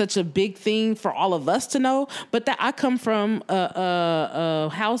made it such a big thing for all of us to know. But that I come from a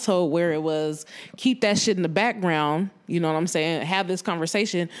household where it was keep that shit in the background. You know what I'm saying? Have this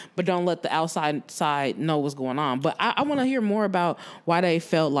conversation, but don't let the outside side know what's going on. But I want to hear more about why they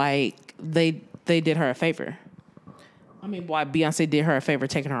felt like they did her a favor. I mean, why Beyonce did her a favor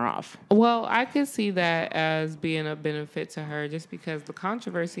taking her off. Well, I could see that as being a benefit to her just because the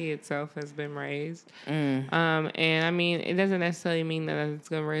controversy itself has been raised. And I mean, it doesn't necessarily mean that it's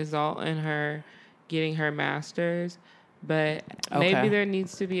going to result in her getting her master's, but maybe there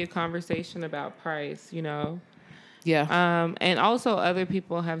needs to be a conversation about price, you know? Yeah. And also other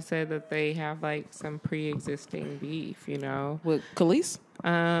people have said that they have like some pre-existing beef, you know? With Khalees?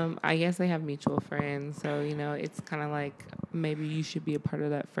 I guess they have mutual friends, so you know it's kind of like maybe you should be a part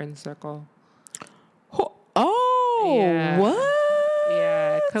of that friend circle. Oh, yeah. What?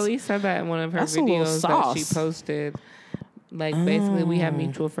 Yeah, Khalees said that in one of her videos that she posted. Like, basically, we have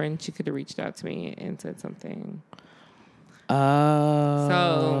mutual friends. She could have reached out to me and said something. So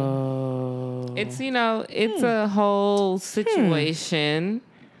it's, it's a whole situation.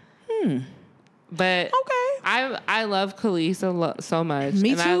 But okay, I love Khalees so much.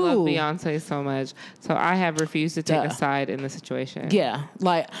 Me too. And I love Beyonce so much. So I have refused to take a side in the situation. Yeah.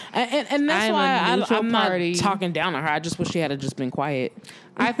 Like, and that's why I'm not talking down on her. I just wish she had just been quiet.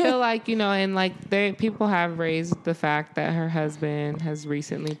 I feel like, and like people have raised the fact that her husband has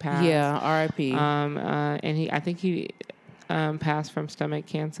recently passed. Yeah, R.I.P. And I think he passed from stomach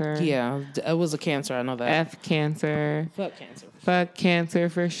cancer. Yeah, it was a cancer. I know that. F cancer. Fuck cancer. Fuck cancer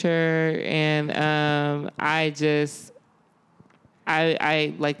for sure. And I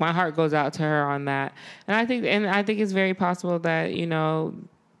like, my heart goes out to her on that. And I think it's very possible that,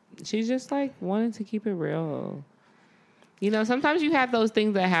 she's just like wanted to keep it real. Sometimes you have those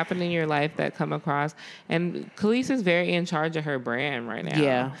things that happen in your life that come across, and Khalees is very in charge of her brand right now.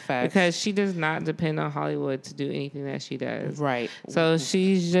 Yeah, facts. Because she does not depend on Hollywood to do anything that she does. Right. So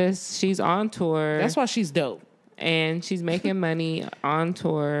she's on tour. That's why she's dope. And she's making money on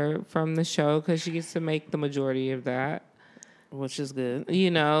tour from the show because she gets to make the majority of that. Which is good.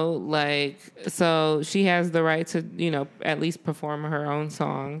 So she has the right to, at least perform her own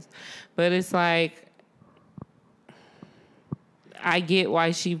songs. But it's like, I get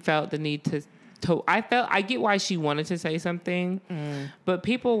why she felt the need I get why she wanted to say something, but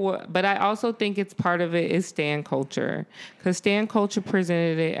I also think it's part of it is Stan Culture, because Stan Culture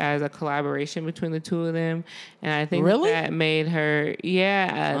presented it as a collaboration between the two of them, and I think that made her,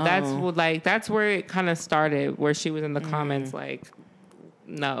 that's where it kind of started, where she was in the comments like,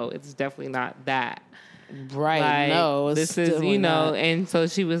 no, it's definitely not that. Right. Like, no, this is, not. And so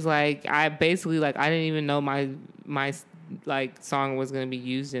she was like, I basically, like, I didn't even know my like song was going to be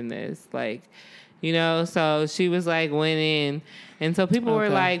used in this, like, so she was like went in, and so people were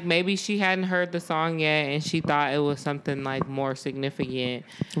like, maybe she hadn't heard the song yet and she thought it was something like more significant,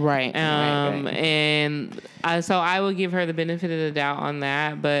 right. And so I would give her the benefit of the doubt on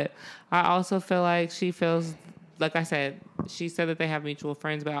that, but I also feel like she feels, like I said, she said that they have mutual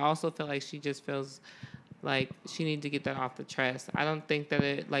friends, but I also feel like she just feels like she needs to get that off the chest. I don't think that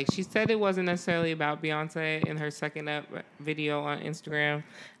it, like she said, it wasn't necessarily about Beyonce in her second up video on Instagram.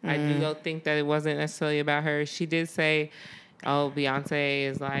 I do think that it wasn't necessarily about her. She did say, oh, Beyonce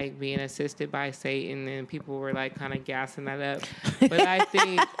is like being assisted by Satan, and people were like kind of gassing that up. But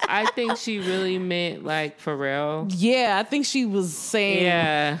I think she really meant like Pharrell. Yeah, I think she was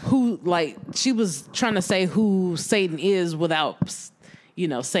saying she was trying to say who Satan is without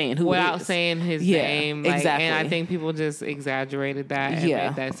saying who without saying his name. Like, exactly. And I think people just exaggerated that and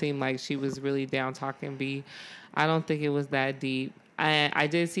made that seem like she was really down talking B. I don't think it was that deep. I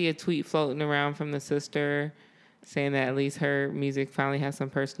did see a tweet floating around from the sister saying that at least her music finally has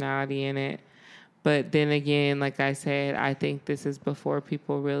some personality in it. But then again, like I said, I think this is before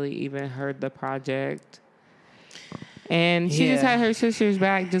people really even heard the project. And she just had her sister's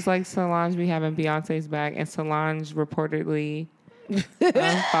back, just like Solange be having Beyonce's back. And Solange reportedly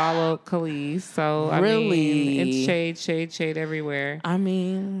followed Khalees. So, I mean, it's shade everywhere. I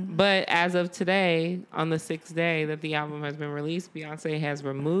mean... But as of today, on the 6th day that the album has been released, Beyonce has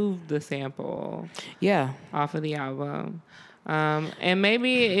removed the sample off of the album. And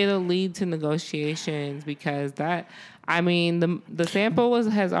maybe it'll lead to negotiations, because the sample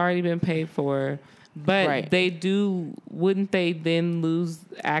has already been paid for, but wouldn't they then lose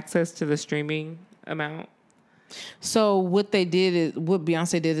access to the streaming amount? So what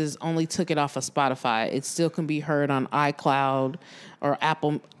Beyonce did is only took it off of Spotify. It still can be heard on iCloud or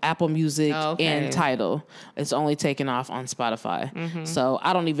Apple Music and Tidal. It's only taken off on Spotify. Mm-hmm. So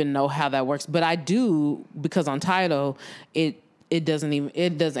I don't even know how that works, but I do, because on Tidal it doesn't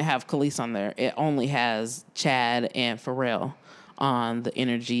have Khalees on there. It only has Chad and Pharrell on the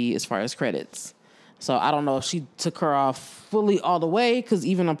Energy as far as credits. So I don't know if she took her off fully all the way, because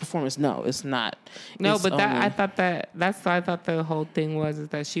even on performance, no, it's not. No, but I thought the whole thing is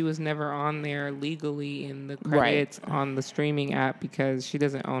that she was never on there legally in the credits on the streaming app, because she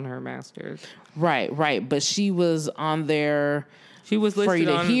doesn't own her masters. Right. But she was on there. She was listed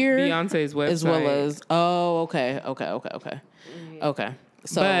on Beyonce's website as well as. Oh, okay. Mm-hmm. Okay.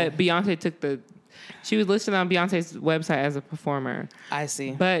 So, but Beyonce she was listed on Beyonce's website as a performer. I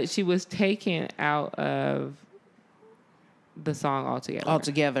see. But she was taken out of the song altogether.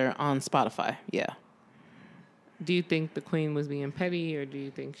 Altogether on Spotify, yeah. Do you think the queen was being petty, or do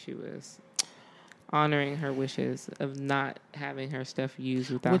you think she was honoring her wishes of not having her stuff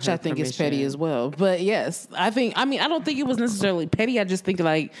used without Which her I think permission? is petty as well. But yes, I don't think it was necessarily petty. I just think,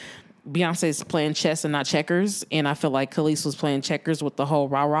 like, Beyonce's playing chess and not checkers, and I feel like Khalees was playing checkers with the whole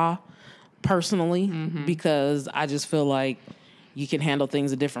rah-rah personally, because I just feel like you can handle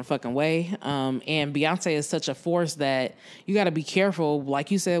things a different fucking way. And Beyonce is such a force that you got to be careful,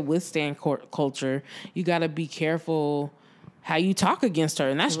 like you said, with stan culture. You got to be careful how you talk against her,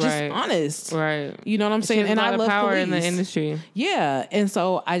 and that's just honest, right? You know what I'm saying? And I love power Khalees in the industry. Yeah, and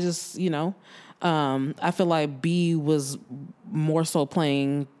so I just, I feel like B was more so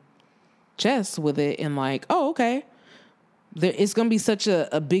playing chess with it, and like, oh, okay, it's gonna be such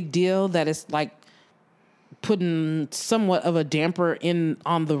a big deal that it's like putting somewhat of a damper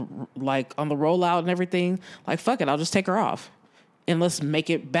on the rollout and everything. Like, fuck it, I'll just take her off, and let's make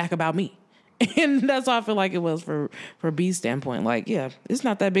it back about me. And that's how I feel like it was for B's standpoint. Like, yeah, it's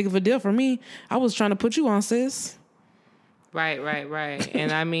not that big of a deal for me. I was trying to put you on, sis. Right.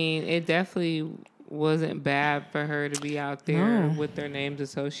 And I mean, it definitely wasn't bad for her to be out there with their names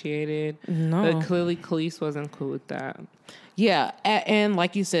associated. No. But clearly Khalees wasn't cool with that. Yeah. And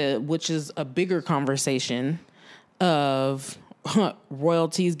like you said, which is a bigger conversation of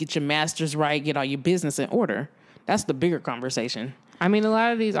royalties, get your masters right, get all your business in order. That's the bigger conversation. I mean, a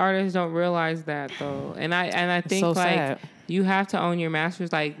lot of these artists don't realize that, though. And I think, so like, sad. You have to own your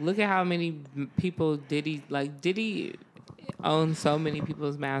masters. Like, look at how many people Diddy owns so many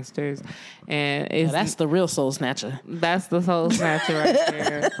people's masters. And that's the real soul snatcher. That's the soul snatcher right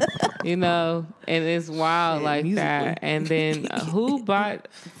there. And it's wild like musically. That. And then who bought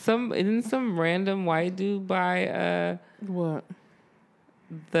some random white dude buy what?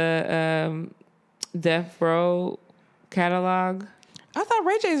 The Death Row catalog? I thought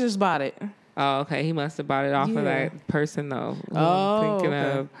Ray J just bought it. Oh, okay. He must have bought it off of that person, though. I'm thinking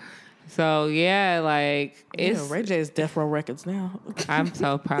of. So, yeah, like, it's... Ray J is Death Row Records now. I'm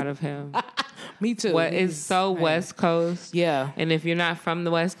so proud of him. Me too. It's so West Coast. Yeah. And if you're not from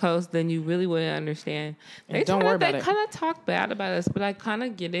the West Coast, then you really wouldn't understand. They kind of talk bad about us, but I kind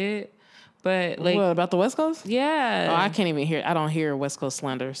of get it. But like, what, about the West Coast? Yeah. Oh, I can't even hear. I don't hear West Coast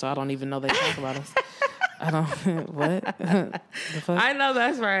slander, so I don't even know they talk about us. I don't. What? The fuck? I know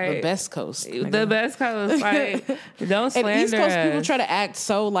that's right. The best coast. Nigga. The best coast. Like, don't slander and East Coast us. People try to act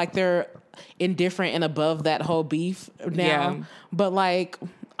so like they're indifferent and above that whole beef now, but like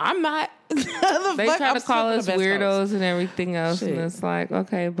I'm not. They try to call us weirdos and everything else, shit. And it's like,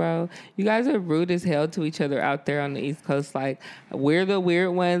 okay, bro, you guys are rude as hell to each other out there on the East Coast. Like, we're the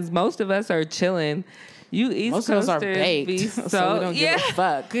weird ones. Most of us are chilling. You East Coasters, most of us are baked, so we don't give a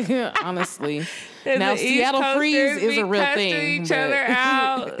fuck. Honestly. Now Seattle Freeze is a real thing. Each other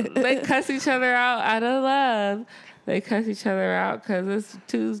out. They cuss each other out of love. They cuss each other out because it's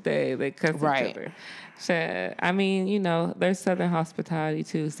Tuesday. They cuss each other. Shit. I mean, there's Southern hospitality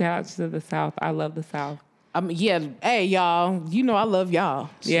too. Shout out to the South. I love the South. Yeah. Hey, y'all. I love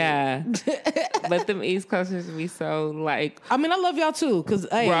y'all. Shit. Yeah. But them East Coasters be so like. I mean, I love y'all too. Because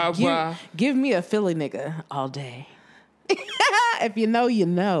hey, give me a Philly nigga all day. If you know, you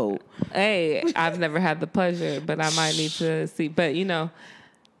know. Hey, I've never had the pleasure, but I might need to see. But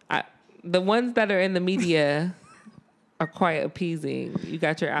the ones that are in the media are quite appeasing. You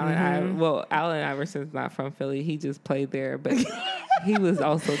got your Allen Allen Iverson's not from Philly. He just played there, but he was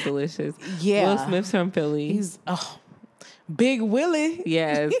also delicious. Yeah. Will Smith's from Philly. He's Big Willie.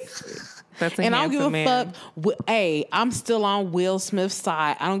 Yes. That's a and I don't give a man. fuck. Hey, I'm still on Will Smith's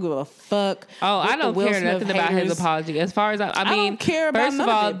side. I don't give a fuck. Oh, I don't care nothing about his apology. As far as I mean, don't care about first of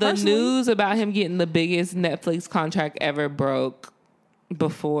all, the news about him getting the biggest Netflix contract ever broke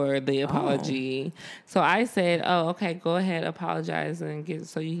before the apology. So I said, "Oh, okay, go ahead, apologize and get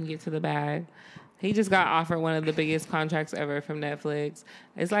so you can get to the bag." He just got offered one of the biggest contracts ever from Netflix.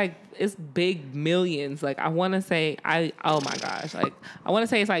 It's big millions. Like I want to say, oh my gosh, like I want to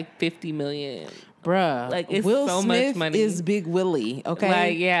say it's like 50 million. Bruh, like it's Will so Smith much money. Is Big Willie, okay?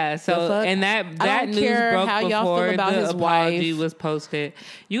 Like yeah, so and that news broke before the apology was posted.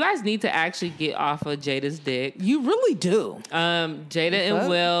 You guys need to actually get off of Jada's dick. You really do. Jada and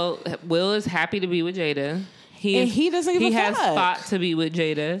Will is happy to be with Jada. He doesn't give a fuck. He has fought to be with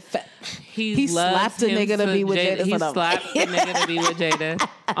Jada. He slapped a nigga to be with Jada. He slapped a nigga to be with Jada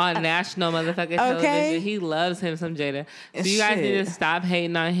on national motherfucking television. He loves him some Jada. So you guys need to stop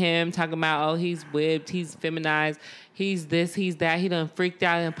hating on him, talking about, he's whipped, he's feminized, he's this, he's that. He done freaked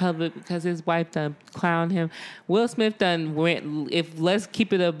out in public because his wife done clowned him. Will Smith done let's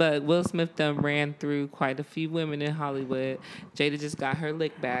keep it a buck, Will Smith done ran through quite a few women in Hollywood. Jada just got her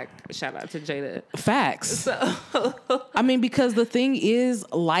lick back. Shout out to Jada. Facts. So I mean, because the thing is,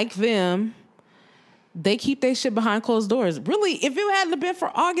 like them, they keep their shit behind closed doors. Really, if it hadn't been for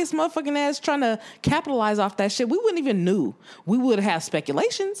August motherfucking ass trying to capitalize off that shit, we wouldn't even knew. We would have had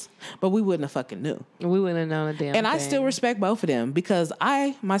speculations, but we wouldn't have fucking knew. We wouldn't have known a damn thing. I still respect both of them because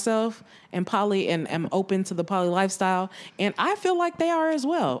I, myself, am poly and am open to the poly lifestyle, and I feel like they are as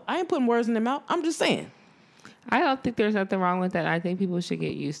well. I ain't putting words in their mouth. I'm just saying. I don't think there's nothing wrong with that. I think people should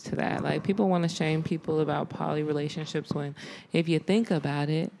get used to that. Like, people want to shame people about poly relationships when, if you think about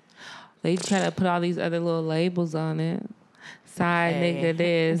it, they try to put all these other little labels on it. Side nigga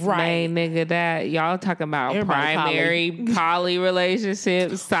this, main nigga that. Y'all talking about everybody primary poly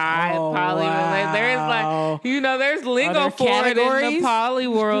relationship, side poly relationship. There's like, there's lingo for it in the poly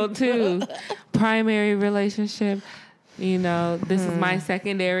world too. Primary relationship. This is my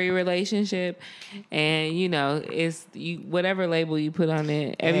secondary relationship, and it's whatever label you put on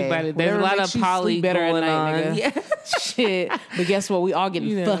it. Everybody, there's a lot of poly going on. Yeah. Shit, but guess what? We all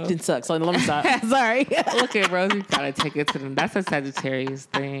getting fucked and sucked. So let me stop. Sorry. Look at Rosie. Gotta take it to them. That's a Sagittarius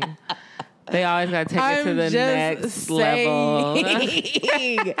thing. They always got to take it to the next level.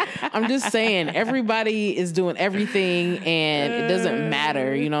 I'm just saying, everybody is doing everything and it doesn't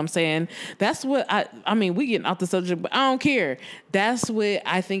matter. You know what I'm saying? That's what I mean, we getting off the subject, but I don't care. That's what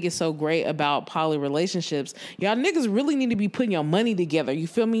I think is so great about poly relationships. Y'all niggas really need to be putting your money together. You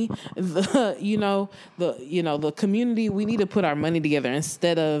feel me? The community, we need to put our money together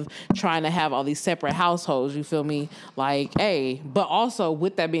instead of trying to have all these separate households. You feel me? Like, hey, but also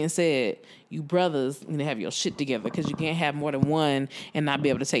with that being said, you brothers need to have your shit together because you can't have more than one and not be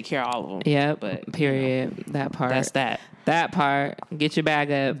able to take care of all of them. Yeah, but period. That part. That's that. That part. Get your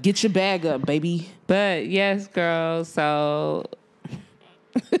bag up. Get your bag up, baby. But yes, girl. So,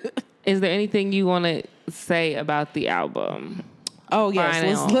 is there anything you want to say about the album? Oh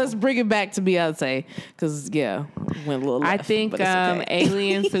yes, let's bring it back to Beyonce because went a little left. I think okay.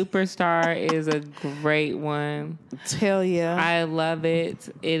 Alien Superstar is a great one. Hell yeah, I love it.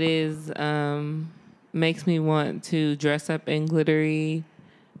 It is makes me want to dress up in glittery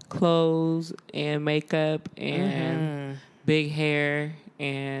clothes and makeup and big hair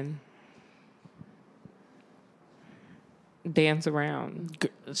and dance around.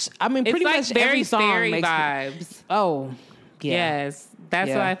 I mean, pretty it's much like every song fairy makes vibes. Oh. Yeah. Yes,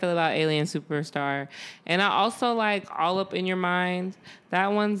 that's what I feel about Alien Superstar. And I also like All Up in Your Mind.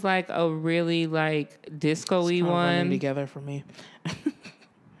 That one's like a really like disco-y one. Together for me.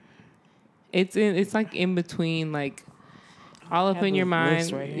 It's like in between like All Up in Your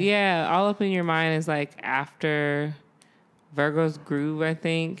Mind. Right, yeah, All Up in Your Mind is like after Virgo's Groove, I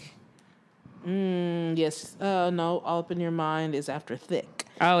think. Yes. No, All Up in Your Mind is after Thick.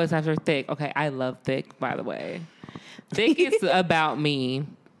 Oh, it's after Thick. Okay, I love Thick, by the way. Thick is about me.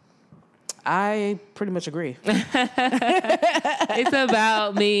 I pretty much agree. It's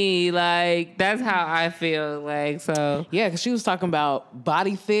about me. Like, that's how I feel. Like, so. Yeah, because she was talking about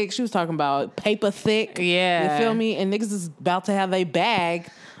body thick. She was talking about paper thick. Yeah. You feel me? And niggas is about to have a bag.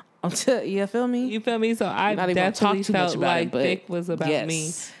 You feel me? You feel me? So I definitely felt like Thick was about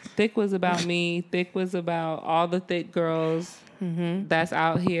me. Thick was about me. Thick was about all the thick girls that's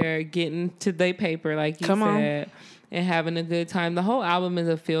out here getting to their paper, like you said. And having a good time. The whole album is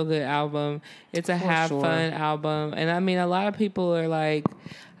a feel-good album. It's a fun album. And I mean, a lot of people are like,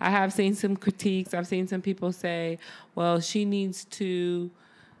 I have seen some critiques. I've seen some people say, well, she needs to,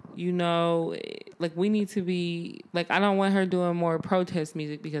 like we need to be, like I don't want her doing more protest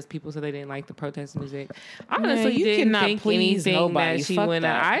music because people said they didn't like the protest music. Honestly, you didn't think anything that she went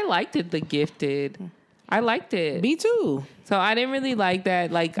out. I liked it, The Gifted. I liked it. Me too. So I didn't really like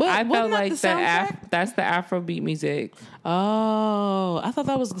that. Like I felt like that's the Afrobeat music. Oh, I thought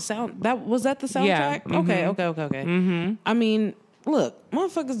that was the sound. Was that the soundtrack? Yeah. Mm-hmm. Okay. Mm-hmm. I mean, look,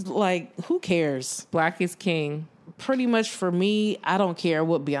 motherfuckers, like, who cares? Black is King. Pretty much for me, I don't care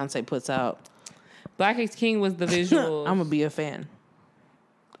what Beyonce puts out. Black is King was the visuals. I'm gonna be a fan.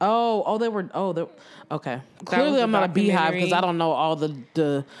 Okay. Clearly, I'm not a beehive because I don't know all the.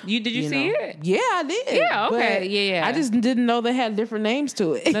 Did you see it? Yeah, I did. Yeah. Okay. Yeah. I just didn't know they had different names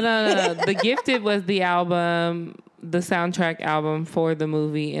to it. No. The Gifted was the album, the soundtrack album for the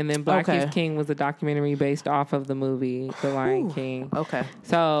movie, and then Black is King was a documentary based off of the movie, The Lion King. Okay.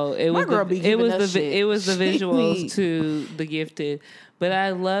 So it was the visuals to The Gifted. But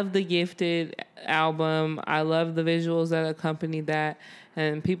I love the Gifted album. I love the visuals that accompanied that.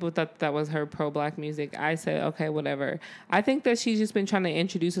 And people thought that was her pro-black music. I said, okay, whatever. I think that she's just been trying to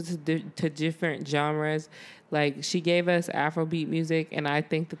introduce us to different genres. Like, she gave us Afrobeat music, and I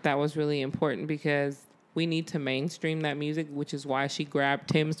think that was really important because we need to mainstream that music, which is why she grabbed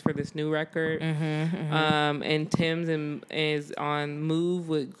Tim's for this new record. And Tim's is on Move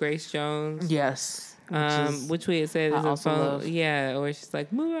with Grace Jones. Yes. Which we had said is a phone. Yeah, or she's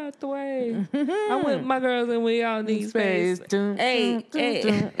like, move out the way. I'm with my girls and we all need space. Hey.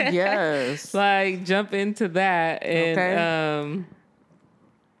 Yes. Like, jump into that. And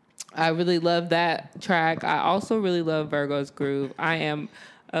I really love that track. I also really love Virgo's Groove. I am,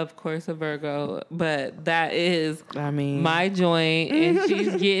 of course, a Virgo, but that is my joint, and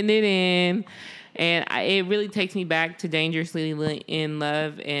she's getting it in. And it really takes me back to Dangerously in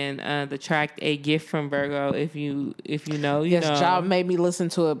Love and the track A Gift from Virgo. If you know, you know. Job made me listen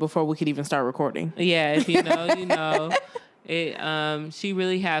to it before we could even start recording. Yeah, if you know, you know. She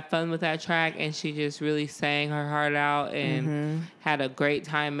really had fun with that track, and she just really sang her heart out and had a great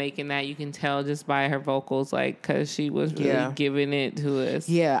time making that. You can tell just by her vocals, like, because she was really giving it to us.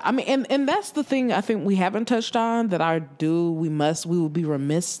 Yeah, I mean, and that's the thing I think we haven't touched on that we would be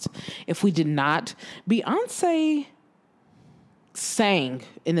remiss if we did not. Beyonce sang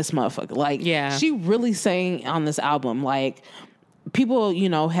in this motherfucker. Like, she really sang on this album. Like, people, you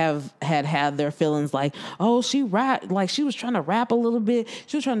know, have had their feelings like, oh, she rap, like she was trying to rap a little bit.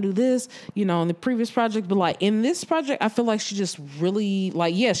 She was trying to do this, you know, in the previous project. But like in this project, I feel like she just really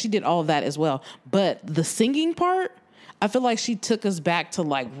like, yeah, she did all of that as well. But the singing part, I feel like she took us back to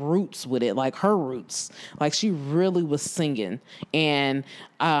like roots with it, like her roots. Like she really was singing. And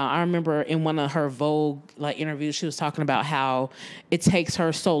I remember in one of her Vogue like interviews, she was talking about how it takes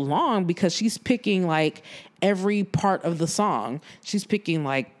her so long because she's picking like every part of the song. She's picking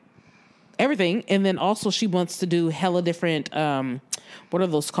like everything. And then also she wants to do hella different, what are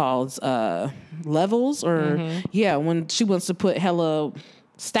those called? Levels or when she wants to put hella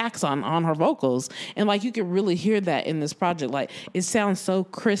stacks on her vocals, and like you can really hear that in this project. Like it sounds so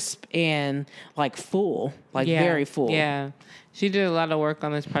crisp and like full, like very full. Yeah, she did a lot of work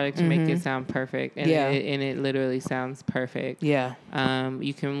on this project to make it sound perfect, and it literally sounds perfect. Yeah,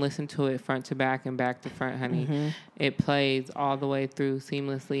 you can listen to it front to back and back to front, honey. It plays all the way through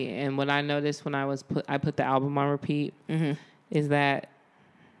seamlessly. And what I noticed when I put the album on repeat is that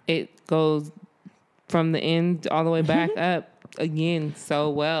it goes from the end all the way back up again so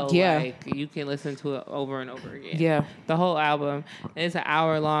well. Like you can listen to it over and over again. The whole album. It's an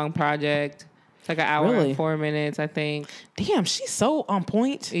hour-long project. It's like an hour and 4 minutes, I think. Damn, she's so on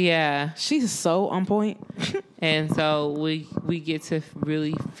point. Yeah, she's so on point. And so we get to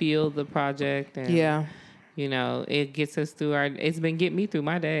really feel the project, and you know, it gets us through it's been getting me through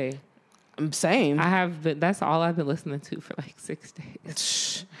my day. Same. That's all I've been listening to for like 6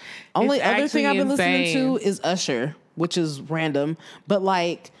 days. Only other thing I've been listening to is Usher, which is random, but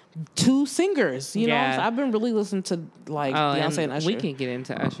like 2 singers, you know. So I've been really listening to like Beyonce and Usher. We can get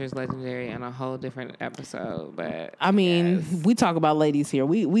into Usher's Legendary on a whole different episode, but I mean, we talk about ladies here.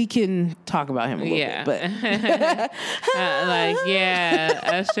 We can talk about him a little bit, but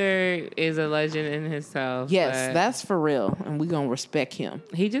Usher is a legend in himself. Yes, that's for real, and we gonna respect him.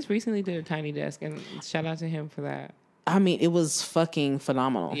 He just recently did a Tiny Desk, and shout out to him for that. I mean, it was fucking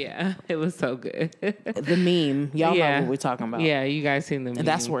phenomenal. Yeah, it was so good. The meme. Y'all know what we're talking about. Yeah, you guys seen the meme. And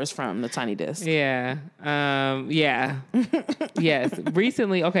that's where it's from, the Tiny Desk. Yeah. Yes.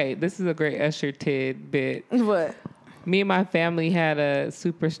 Recently, okay, this is a great Usher tidbit. What? Me and my family had a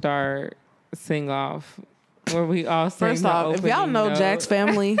Superstar sing-off where we all sang. First off, if y'all know Jack's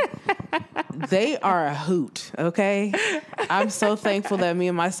family, they are a hoot, okay? I'm so thankful that me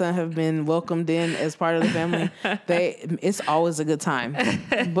and my son have been welcomed in as part of the family. It's always a good time.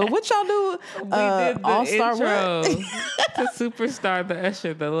 But what y'all do? We did the All-Star intro to Superstar, the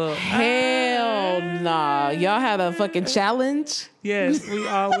Usher, the little... Hell nah. Y'all had a fucking challenge? Yes, we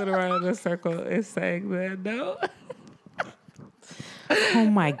all went around in a circle and sang that note. Oh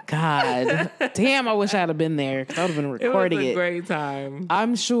my God. Damn, I wish I had been there because I would have been recording it. It was a great time.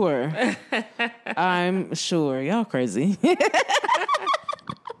 I'm sure. Y'all crazy.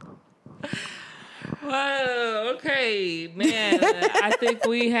 Whoa, okay, man. I think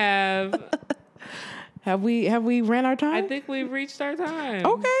we have... Have we ran our time? I think we've reached our time.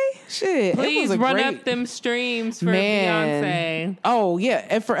 Okay, shit. Please run up them streams for Beyonce. Oh yeah,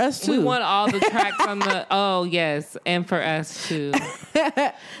 and for us too. We want all the tracks on the. Oh yes, and for us too.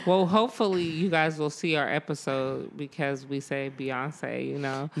 Well, hopefully you guys will see our episode because we say Beyonce. You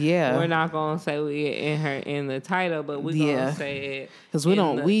know, we're not gonna say we in the title, but we're gonna say it because we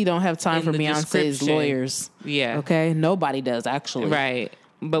don't have time for Beyonce's lawyers. Yeah. Okay, nobody does actually. Right.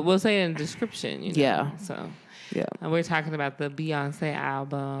 But we'll say it in the description, you know? Yeah. So, Yeah. And we're talking about the Beyonce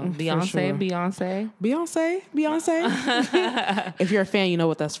album. Beyonce. If you're a fan, you know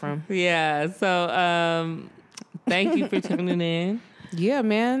what that's from. Yeah. So thank you for tuning in. Yeah,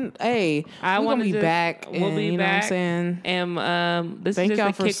 man. Hey, we're gonna be back. We'll be back. You know what I'm saying? And this thank is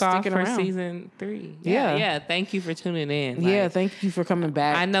just a kickoff for around. season 3. Yeah. Thank you for tuning in. Yeah, thank you for coming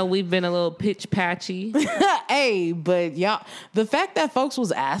back. I know we've been a little pitch patchy. Hey, but y'all, the fact that folks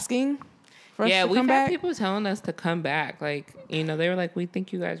was asking for us to come back. We've had people telling us to come back. Like, you know, they were like, we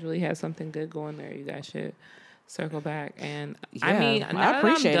think you guys really have something good going there. You guys should circle back. And I mean, now that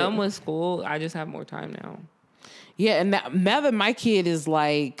I'm done with school, I just have more time now. Yeah, and now that my kid is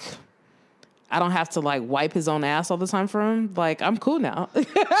like, I don't have to like wipe his own ass all the time for him. Like, I'm cool now.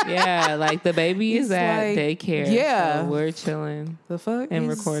 Yeah, like the baby is at daycare. Yeah, so we're chilling. The fuck, and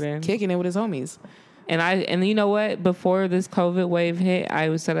recording, kicking it with his homies. And you know what? Before this COVID wave hit, I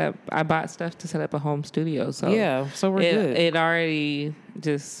bought stuff to set up a home studio. So yeah, so we're good. It already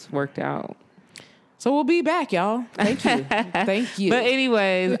just worked out. So we'll be back, y'all. Thank you. Thank you. But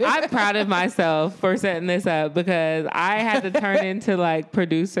anyways, I'm proud of myself for setting this up because I had to turn into like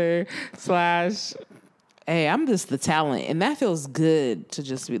producer / Hey, I'm just the talent, and that feels good to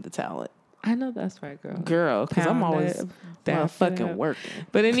just be the talent. I know that's right, girl. Girl, because I'm always fucking working.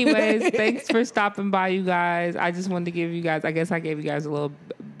 But anyways, thanks for stopping by, you guys. I just wanted to give you guys, I guess I gave you guys a little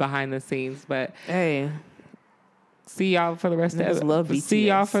behind the scenes, but hey, see y'all for the rest of love BTS. See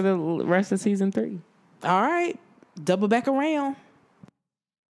y'all for the rest of season 3. All right. Double back around.